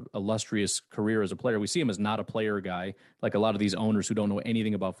he's got an illustrious career as a player. We see him as not a player guy, like a lot of these owners who don't know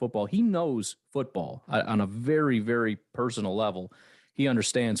anything about football. He knows football on a very, very personal level. He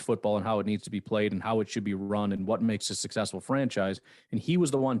understands football and how it needs to be played and how it should be run and what makes a successful franchise. And he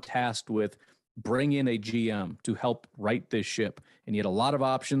was the one tasked with bring in a GM to help right this ship. And he had a lot of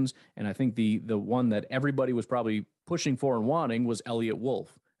options. And I think the one that everybody was probably pushing for and wanting was Elliott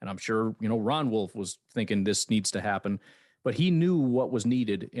Wolf. And I'm sure, Ron Wolf was thinking this needs to happen, but he knew what was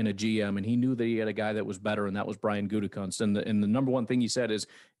needed in a GM, and he knew that he had a guy that was better, and that was Brian Gutekunst. And the number one thing he said is,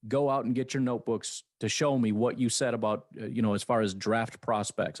 go out and get your notebooks to show me what you said about, as far as draft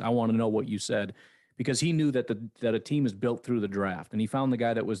prospects. I want to know what you said. Because he knew that that a team is built through the draft. And he found the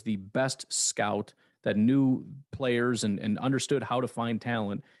guy that was the best scout, that knew players and understood how to find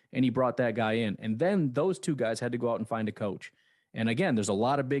talent. And he brought that guy in. And then those two guys had to go out and find a coach. And again, there's a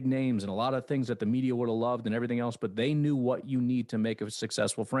lot of big names and a lot of things that the media would have loved and everything else, but they knew what you need to make a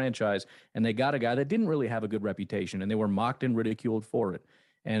successful franchise. And they got a guy that didn't really have a good reputation, and they were mocked and ridiculed for it.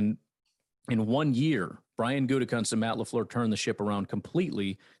 And in 1 year, Brian Gutekunst and Matt LaFleur turned the ship around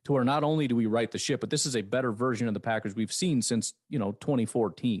completely to where not only do we right the ship, but this is a better version of the Packers we've seen since,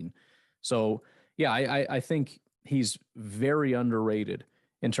 2014. So, yeah, I think he's very underrated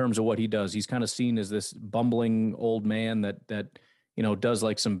in terms of what he does. He's kind of seen as this bumbling old man that does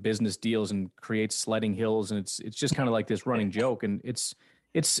like some business deals and creates sledding hills, and it's just kind of like this running joke, and it's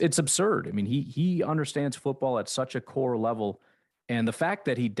absurd. I mean, he understands football at such a core level, and the fact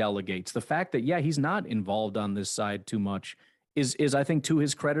that he delegates, the fact that he's not involved on this side too much is I think to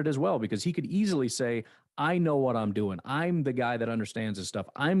his credit as well, because he could easily say, I know what I'm doing. I'm the guy that understands this stuff.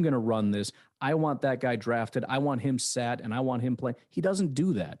 I'm going to run this. I want that guy drafted. I want him sat, and I want him playing. He doesn't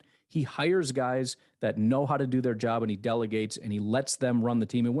do that. He hires guys that know how to do their job, and he delegates, and he lets them run the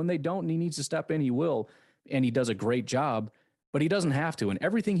team. And when they don't, and he needs to step in, he will, and he does a great job, but he doesn't have to. And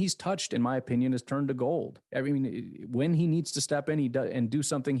everything he's touched, in my opinion, has turned to gold. I mean, when he needs to step in, he does, and do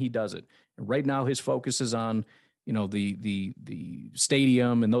something, he does it. And right now, his focus is on the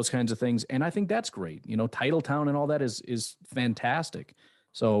stadium and those kinds of things. And I think that's great. Titletown and all that is fantastic.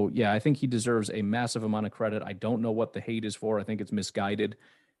 So, yeah, I think he deserves a massive amount of credit. I don't know what the hate is for. I think it's misguided,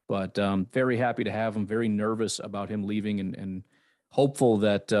 but very happy to have him, very nervous about him leaving, and hopeful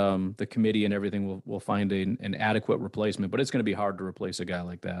that the committee and everything will find an adequate replacement. But it's going to be hard to replace a guy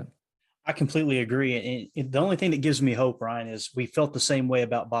like that. I completely agree. And the only thing that gives me hope, Ryan, is we felt the same way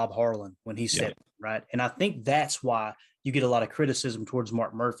about Bob Harlan when he said it, right? And I think that's why you get a lot of criticism towards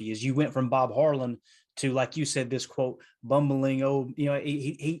Mark Murphy, is you went from Bob Harlan to, like you said, this quote, bumbling old,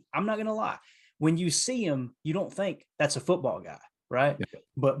 I'm not going to lie. When you see him, you don't think that's a football guy, right? Yeah.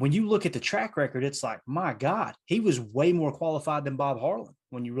 But when you look at the track record, it's like, my God, he was way more qualified than Bob Harlan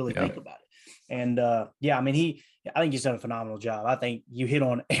when you really think about it. And I think he's done a phenomenal job. I think you hit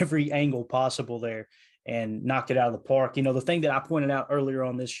on every angle possible there and knocked it out of the park. The thing that I pointed out earlier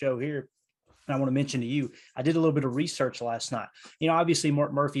on this show here, and I want to mention to you, I did a little bit of research last night. Obviously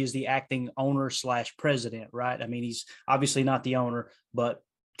Mark Murphy is the acting owner / president, right? I mean, he's obviously not the owner, but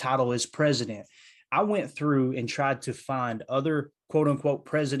title is president. I went through and tried to find other quote unquote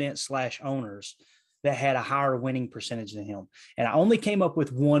president / owners that had a higher winning percentage than him. And I only came up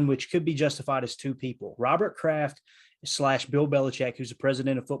with one, which could be justified as two people. Robert Kraft / Bill Belichick, who's the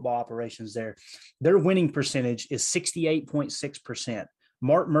president of football operations there. Their winning percentage is 68.6%.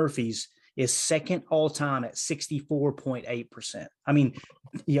 Mark Murphy's is second all time at 64.8%. I mean,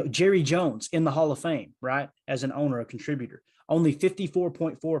 Jerry Jones in the Hall of Fame, right? As an owner, a contributor, only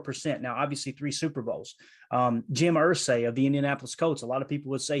 54.4%. Now, obviously 3 Super Bowls. Jim Irsay of the Indianapolis Colts, a lot of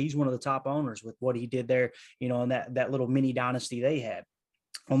people would say he's one of the top owners with what he did there, in that little mini dynasty they had.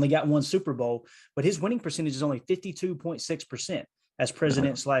 Only got 1 Super Bowl, but his winning percentage is only 52.6%. As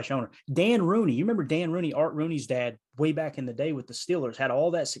president / owner. Dan Rooney, you remember Dan Rooney, Art Rooney's dad, way back in the day with the Steelers, had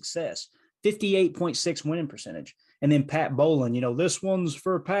all that success, 58.6 winning percentage. And then Pat Bowlen, this one's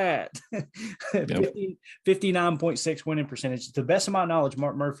for Pat, 59.6 winning percentage. To the best of my knowledge,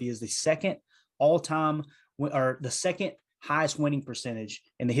 Mark Murphy is the second all-time, or the second highest winning percentage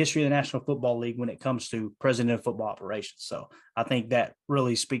in the history of the National Football League when it comes to president of football operations. So I think that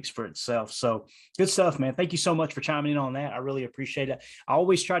really speaks for itself. So good stuff, man. Thank you so much for chiming in on that. I really appreciate it. I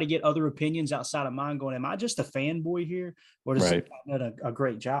always try to get other opinions outside of mine going, am I just a fanboy here? Or does it done a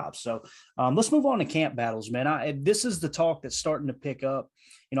great job? So let's move on to camp battles, man. This is the talk that's starting to pick up.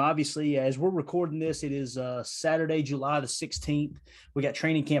 Obviously, as we're recording this, it is Saturday, July the 16th. We got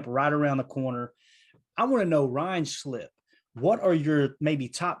training camp right around the corner. I want to know, Ryan Schlip, what are your maybe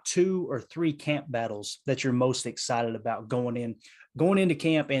top 2 or 3 camp battles that you're most excited about going into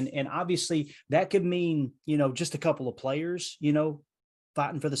camp? And obviously that could mean, just a couple of players,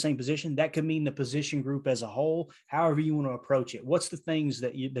 fighting for the same position. That could mean the position group as a whole, however you want to approach it. What's the things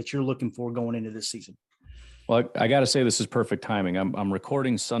that you're looking for going into this season? Well, I got to say this is perfect timing. I'm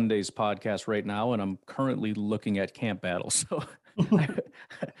recording Sunday's podcast right now, and I'm currently looking at camp battles. So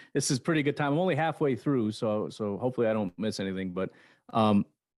this is pretty good time. I'm only halfway through, so hopefully I don't miss anything. But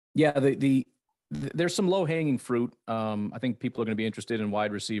there's some low hanging fruit. I think people are going to be interested in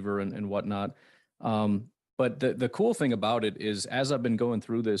wide receiver and whatnot. But the cool thing about it is, as I've been going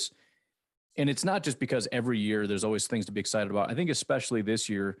through this, and it's not just because every year there's always things to be excited about. I think especially this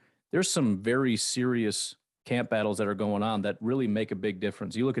year, there's some very serious camp battles that are going on that really make a big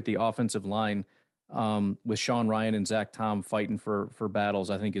difference. You look at the offensive line with Sean Ryan and Zach Tom fighting for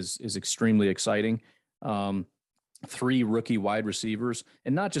battles, I think is extremely exciting. 3 rookie wide receivers,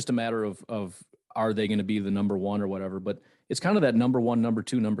 and not just a matter of are they going to be the number one or whatever? But it's kind of that number one, number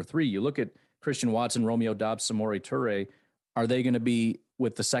two, number three. You look at Christian Watson, Romeo Dobbs, Samori Toure. Are they going to be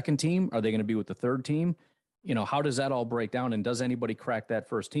with the second team? Are they going to be with the third team? You know, how does that all break down? And does anybody crack that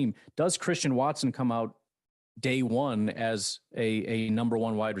first team? Does Christian Watson come out day one as a number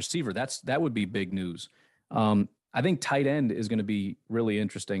one wide receiver? That would be big news. I think tight end is going to be really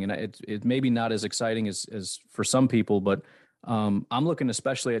interesting, and it maybe not as exciting as for some people, but I'm looking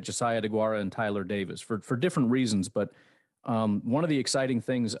especially at Josiah DeGuara and Tyler Davis for different reasons. But one of the exciting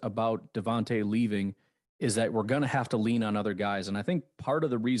things about Davante leaving is that we're going to have to lean on other guys. And I think part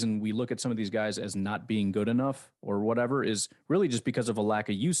of the reason we look at some of these guys as not being good enough or whatever is really just because of a lack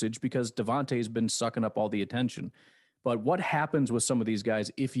of usage, because Davante has been sucking up all the attention. But what happens with some of these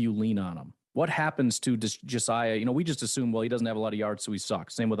guys if you lean on them? What happens to Josiah? You know, we just assume, well, he doesn't have a lot of yards, so he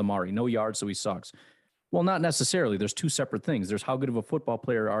sucks. Same with Amari. No yards, so he sucks. Well, not necessarily. There's two separate things. There's how good of a football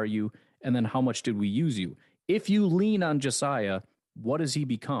player are you, and then how much did we use you? If you lean on Josiah, what does he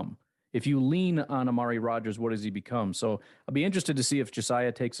become? If you lean on Amari Rodgers, what does he become? So I'll be interested to see if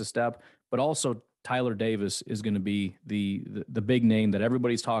Josiah takes a step, but also Tyler Davis is going to be the big name that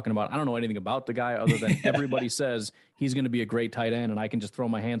everybody's talking about. I don't know anything about the guy other than everybody says he's going to be a great tight end, and I can just throw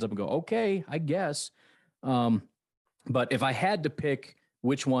my hands up and go, okay, I guess. But if I had to pick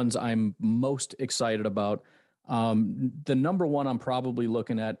which ones I'm most excited about, the number one I'm probably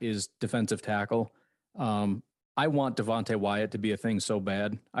looking at is defensive tackle. I want Devonte Wyatt to be a thing so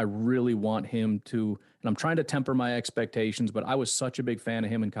bad. I really want him to, and I'm trying to temper my expectations, but I was such a big fan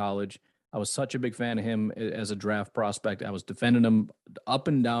of him in college. I was such a big fan of him as a draft prospect. I was defending him up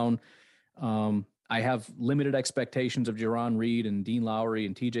and down. I have limited expectations of Jarran Reed and Dean Lowry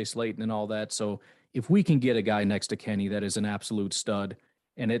and TJ Slayton and all that. So if we can get a guy next to Kenny that is an absolute stud,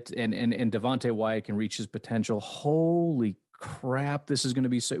 and Devonte Wyatt can reach his potential, holy crap, this is going to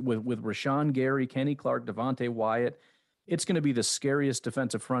be with Rashawn Gary, Kenny Clark, Devonte Wyatt. It's going to be the scariest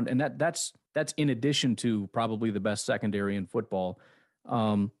defensive front, and that's in addition to probably the best secondary in football.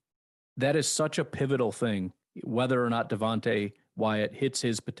 That is such a pivotal thing, whether or not Devonte Wyatt hits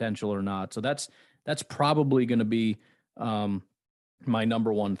his potential or not. So that's probably going to be my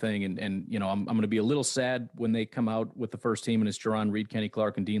number one thing. And you know, I'm going to be a little sad when they come out with the first team and it's Jarran Reed, Kenny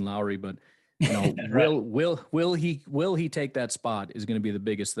Clark, and Dean Lowry. But you know, right. will he take that spot is going to be the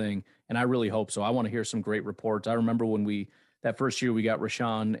biggest thing, and I really hope so. I want to hear some great reports. I remember when that first year we got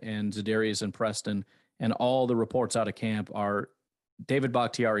Rashawn and Za'Darius and Preston, and all the reports out of camp are David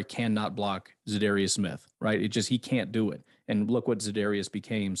Bakhtiari cannot block Za'Darius Smith, right? He can't do it. And look what Za'Darius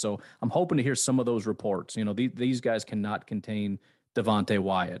became. So I'm hoping to hear some of those reports. You know, these guys cannot contain Devonte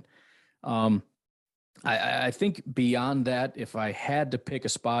Wyatt. I think beyond that, if I had to pick a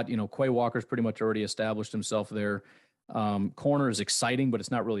spot, you know, Quay Walker's pretty much already established himself there. Corner is exciting, but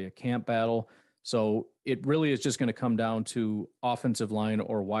it's not really a camp battle. So it really is just going to come down to offensive line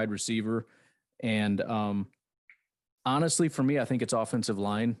or wide receiver. And honestly, for me, I think it's offensive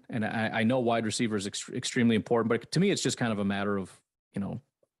line. And I know wide receiver is extremely important, but to me, it's just kind of a matter of, you know,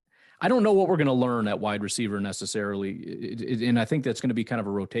 I don't know what we're going to learn at wide receiver necessarily. And I think that's going to be kind of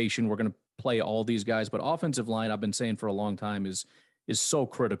a rotation. We're going to play all these guys, but offensive line, I've been saying for a long time, is so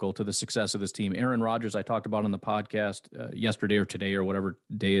critical to the success of this team. Aaron Rodgers, I talked about on the podcast yesterday or today or whatever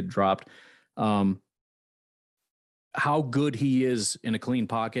day it dropped, how good he is in a clean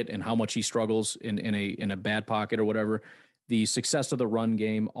pocket and how much he struggles in a bad pocket or whatever. The success of the run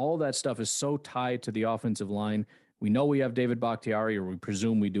game, all that stuff is so tied to the offensive line. We know we have David Bakhtiari, or we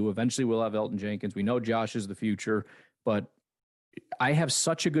presume we do. Eventually we'll have Elton Jenkins. We know Josh is the future, but I have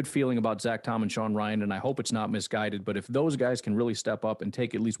such a good feeling about Zach Tom and Sean Ryan, and I hope it's not misguided, but if those guys can really step up and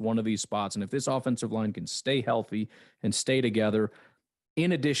take at least one of these spots, and if this offensive line can stay healthy and stay together,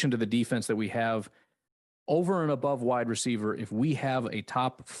 in addition to the defense that we have, over and above wide receiver, if we have a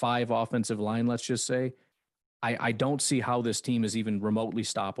top 5 offensive line, let's just say, I don't see how this team is even remotely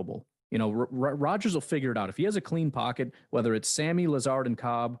stoppable. You know, Rodgers will figure it out. If he has a clean pocket, whether it's Sammy, Lazard, and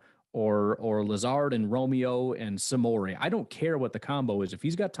Cobb, or Lazard and Romeo and Samori, I don't care what the combo is. If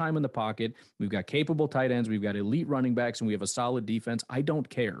he's got time in the pocket, we've got capable tight ends, we've got elite running backs, and we have a solid defense, I don't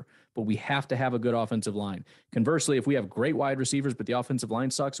care. But we have to have a good offensive line. Conversely, if we have great wide receivers, but the offensive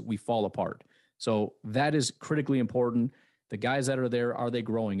line sucks, we fall apart. So that is critically important. The guys that are there, are they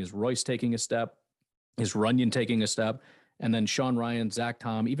growing? Is Royce taking a step? Is Runyon taking a step? And then Sean Ryan, Zach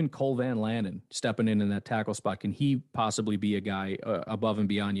Tom, even Cole Van Lanen stepping in that tackle spot. Can he possibly be a guy above and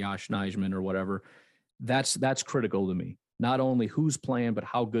beyond Josh Nijman or whatever? That's critical to me. Not only who's playing, but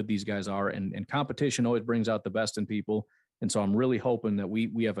how good these guys are. And competition always brings out the best in people. And so I'm really hoping that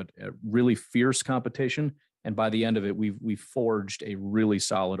we have a really fierce competition. And by the end of it, we've forged a really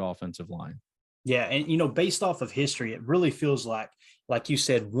solid offensive line. Yeah, and based off of history, it really feels like you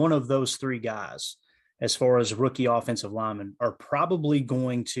said, one of those three guys, as far as rookie offensive linemen, are probably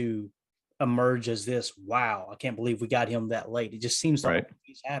going to emerge as this. Wow, I can't believe we got him that late. It just seems to Right.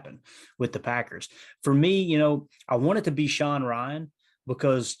 always happen with the Packers. For me, I want it to be Sean Ryan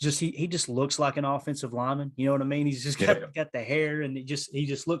because he just looks like an offensive lineman. You know what I mean? He's just got the hair, and he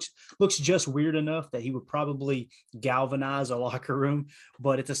just looks just weird enough that he would probably galvanize a locker room.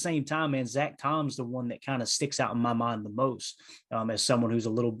 But at the same time, man, Zach Tom's the one that kind of sticks out in my mind the most, as someone who's a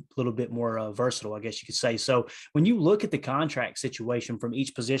little bit more versatile, I guess you could say. So when you look at the contract situation from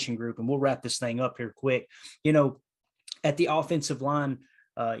each position group, and we'll wrap this thing up here quick, at the offensive line,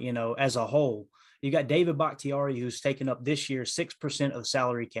 as a whole, you got David Bakhtiari, who's taken up this year 6% of the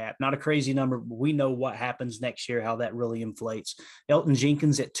salary cap. Not a crazy number, but we know what happens next year, how that really inflates. Elton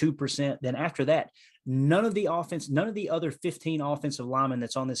Jenkins at 2%. Then after that, none of the other 15 offensive linemen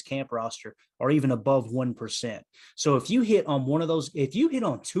that's on this camp roster are even above 1%. So if you hit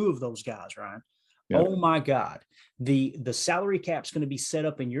on two of those guys, Ryan, oh my God, the salary cap's going to be set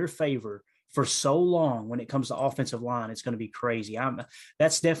up in your favor for so long when it comes to offensive line. It's going to be crazy.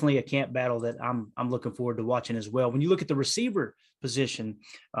 That's definitely a camp battle that I'm looking forward to watching as well. When you look at the receiver position,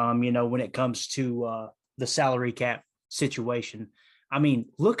 when it comes to the salary cap situation, I mean,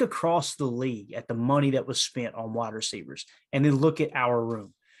 look across the league at the money that was spent on wide receivers, and then look at our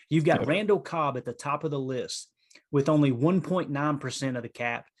room. You've got Randall Cobb at the top of the list with only 1.9% of the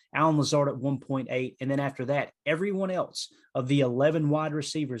cap, Alan Lazard at 1.8. And then after that, everyone else of the 11 wide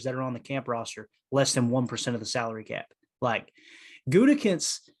receivers that are on the camp roster, less than 1% of the salary cap. Like,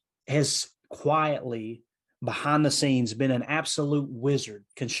 Gutekunst has quietly, behind the scenes, been an absolute wizard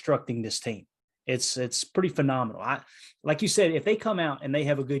constructing this team. It's pretty phenomenal. Like you said, if they come out and they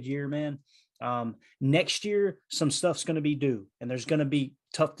have a good year, man, next year, some stuff's going to be due, and there's going to be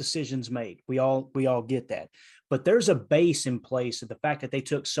tough decisions made. We all get that. But there's a base in place of the fact that they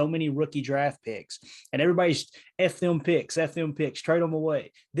took so many rookie draft picks, and everybody's F them picks, trade them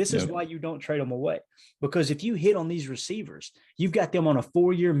away. This is why you don't trade them away, because if you hit on these receivers, you've got them on a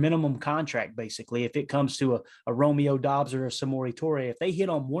 4-year minimum contract, basically, if it comes to a Romeo Doubs or a Samori Toure. If they hit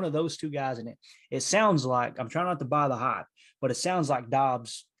on one of those two guys, and it sounds like, I'm trying not to buy the hype, but it sounds like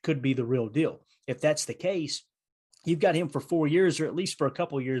Doubs could be the real deal. If that's the case, you've got him for 4 years, or at least for a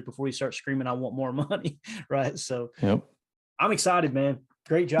couple of years before he starts screaming, I want more money. Right. So I'm excited, man.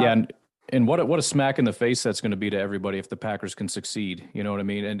 Great job. Yeah. And what a smack in the face that's going to be to everybody if the Packers can succeed. You know what I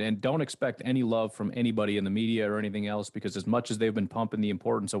mean? And don't expect any love from anybody in the media or anything else, because as much as they've been pumping the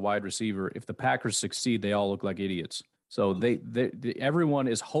importance of wide receiver, if the Packers succeed, they all look like idiots. So everyone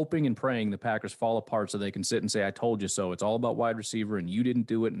is hoping and praying the Packers fall apart so they can sit and say, I told you so. It's all about wide receiver, and you didn't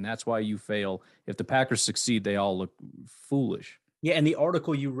do it, and that's why you fail. If the Packers succeed, they all look foolish. Yeah, and the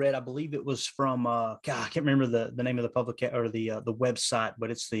article you read, I believe it was from I can't remember the name of the public or the website,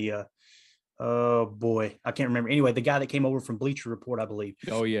 but it's the oh boy, I can't remember. Anyway, the guy that came over from Bleacher Report, I believe.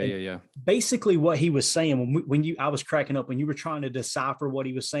 Oh yeah. Basically, what he was saying I was cracking up when you were trying to decipher what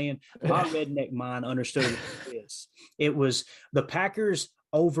he was saying. My redneck mind understood this. It was the Packers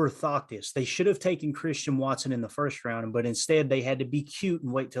overthought this. They should have taken Christian Watson in the first round, but instead they had to be cute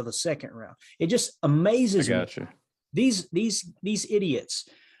and wait till the second round. It just amazes me. These idiots,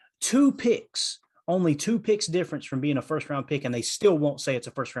 2 picks. Only 2 picks difference from being a first-round pick, and they still won't say it's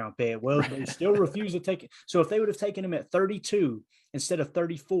a first-round pick. Well, they still refuse to take it. So if they would have taken him at 32 instead of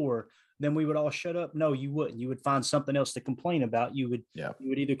 34, then we would all shut up. No, you wouldn't. You would find something else to complain about. You would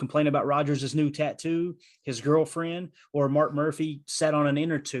either complain about Rodgers' new tattoo, his girlfriend, or Mark Murphy sat on an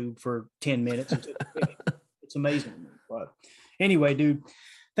inner tube for 10 minutes. It's amazing. But anyway, dude,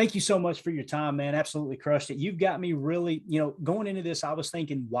 thank you so much for your time, man. Absolutely crushed it. You've got me really, going into this, I was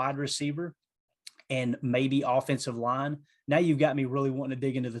thinking wide receiver and maybe offensive line. Now you've got me really wanting to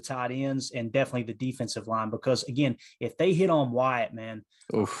dig into the tight ends and definitely the defensive line, because again, if they hit on Wyatt, man,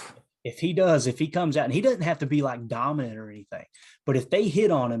 if he comes out, and he doesn't have to be like dominant or anything, but if they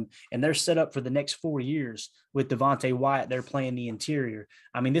hit on him and they're set up for the next 4 years with Devontae Wyatt, they're playing the interior.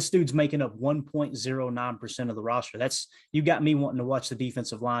 I mean, this dude's making up 1.09% of the roster. You got me wanting to watch the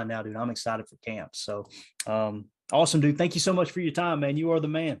defensive line now, dude. I'm excited for camp. So awesome, dude. Thank you so much for your time, man. You are the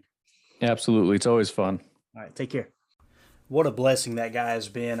man. Absolutely. It's always fun. All right. Take care. What a blessing that guy has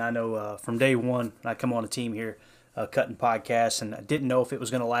been. I know from day one, I come on a team here, cutting podcasts, and I didn't know if it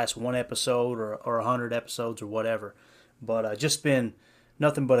was going to last 1 episode or 100 episodes or whatever, but just been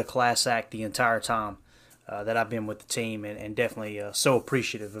nothing but a class act the entire time that I've been with the team, and definitely so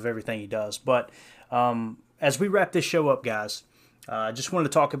appreciative of everything he does. But as we wrap this show up, guys, I just wanted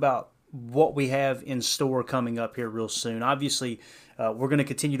to talk about what we have in store coming up here real soon. Obviously, we're going to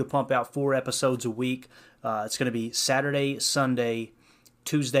continue to pump out 4 episodes a week. It's going to be Saturday, Sunday,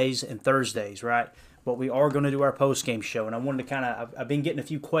 Tuesdays, and Thursdays, right? But we are going to do our post-game show, and I wanted to kind of, I've been getting a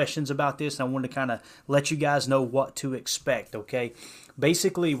few questions about this, and I wanted to kind of let you guys know what to expect, okay?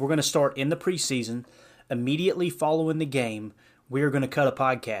 Basically, we're going to start in the preseason. Immediately following the game, we're going to cut a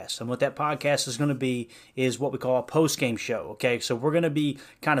podcast. And what that podcast is going to be is what we call a post-game show, okay? So we're going to be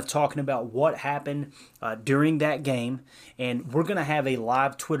kind of talking about what happened during that game, and we're going to have a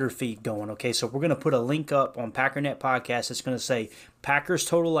live Twitter feed going, okay? So we're going to put a link up on Packernet Podcast that's going to say Packers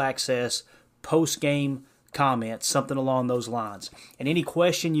Total Access post-game comments, something along those lines. And any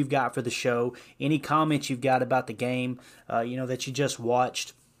question you've got for the show, any comments you've got about the game, that you just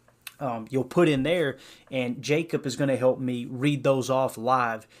watched, you'll put in there, and Jacob is going to help me read those off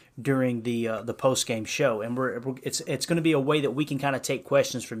live during the post-game show. And it's going to be a way that we can kind of take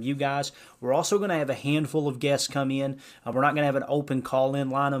questions from you guys. We're also going to have a handful of guests come in. We're not going to have an open call-in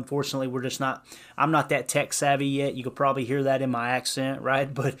line, unfortunately. I'm not that tech savvy yet. You could probably hear that in my accent,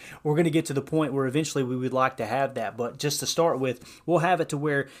 right? But we're going to get to the point where eventually we would like to have that. But just to start with, we'll have it to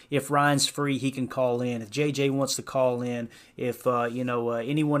where if Ryan's free, he can call in. If JJ wants to call in, if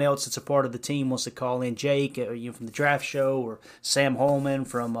anyone else that's a part of the team wants to call in, Jake from the Draft Show, or Sam Holman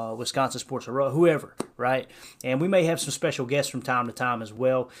from Wisconsin Sports or whoever, right? And we may have some special guests from time to time as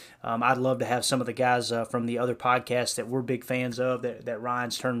well. I'd love to have some of the guys from the other podcasts that we're big fans of that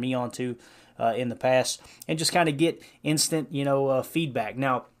Ryan's turned me on to in the past, and just kind of get instant, feedback.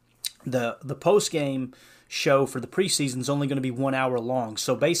 Now, the post-game show for the preseason is only going to be 1 hour long.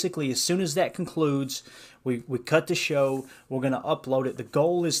 So basically, as soon as that concludes, we cut the show. We're going to upload it. The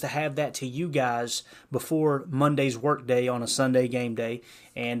goal is to have that to you guys before Monday's work day on a Sunday game day,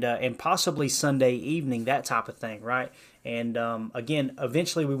 and possibly Sunday evening, that type of thing, right? And again,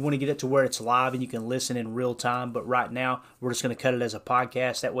 eventually we want to get it to where it's live and you can listen in real time. But right now, we're just going to cut it as a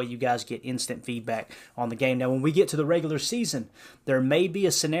podcast. That way you guys get instant feedback on the game. Now, when we get to the regular season, there may be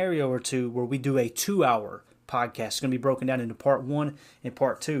a scenario or two where we do a 2-hour podcast. It's going to be broken down into part 1 and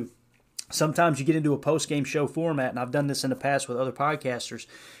part 2. Sometimes you get into a post-game show format, and I've done this in the past with other podcasters.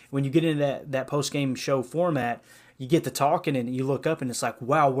 When you get into that post-game show format, you get to talking and you look up and it's like,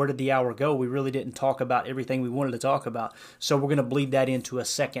 wow, where did the hour go? We really didn't talk about everything we wanted to talk about. So we're going to bleed that into a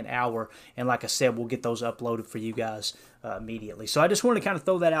second hour. And like I said, we'll get those uploaded for you guys immediately. So I just wanted to kind of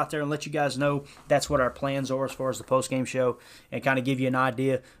throw that out there and let you guys know that's what our plans are as far as the post-game show, and kind of give you an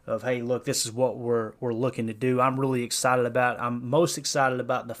idea of, hey, look, this is what we're looking to do. I'm really excited about it. I'm most excited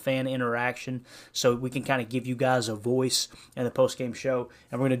about the fan interaction, so we can kind of give you guys a voice in the post-game show,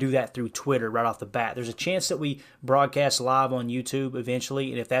 and we're going to do that through Twitter right off the bat. There's a chance that we broadcast live on YouTube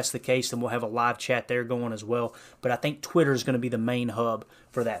eventually, and if that's the case, then we'll have a live chat there going as well. But I think Twitter is going to be the main hub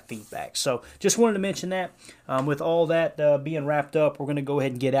for that feedback. So just wanted to mention that. With all that being wrapped up, we're going to go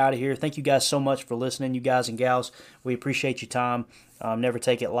ahead and get out of here. Thank you guys so much for listening, you guys and gals. We appreciate your time. Never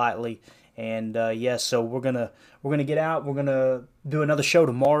take it lightly. And so we're gonna get out. We're gonna do another show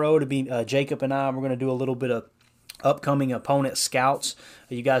tomorrow to be Jacob and I. We're gonna do a little bit of upcoming opponent scouts.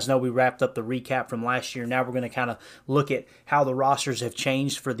 You guys know we wrapped up the recap from last year. Now we're going to kind of look at how the rosters have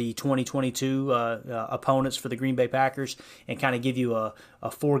changed for the 2022 opponents for the Green Bay Packers, and kind of give you a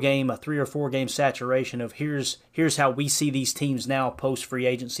 3 or 4 game saturation of here's how we see these teams now post free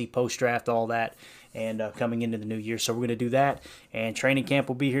agency, post draft, all that, and coming into the new year. So we're going to do that, and training camp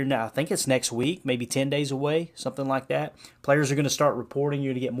will be here now. I think it's next week, maybe 10 days away, something like that. Players are going to start reporting.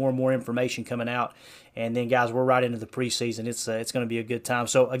 You're going to get more and more information coming out. And then, guys, we're right into the preseason. It's going to be a good time.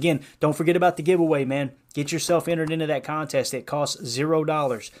 So, again, don't forget about the giveaway, man. Get yourself entered into that contest. It costs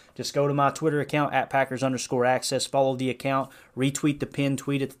 $0. Just go to my Twitter account, @Packers_access. Follow the account. Retweet the pinned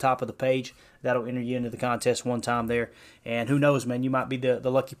tweet at the top of the page. That'll enter you into the contest one time there. And who knows, man, you might be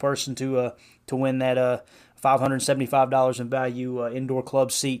the lucky person to win that $575 in value indoor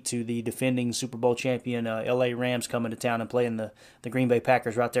club seat to the defending Super Bowl champion LA Rams coming to town and playing the Green Bay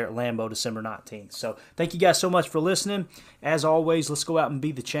Packers right there at Lambeau December 19th. So thank you guys so much for listening. As always, let's go out and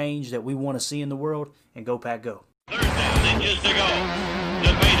be the change that we want to see in the world, and go Pack Go. Third down, inches to go.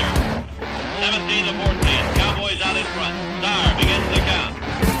 DeVader, 17 to 14. Cowboys out in front. Starr begins the count.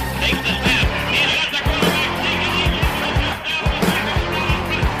 Takes the snap.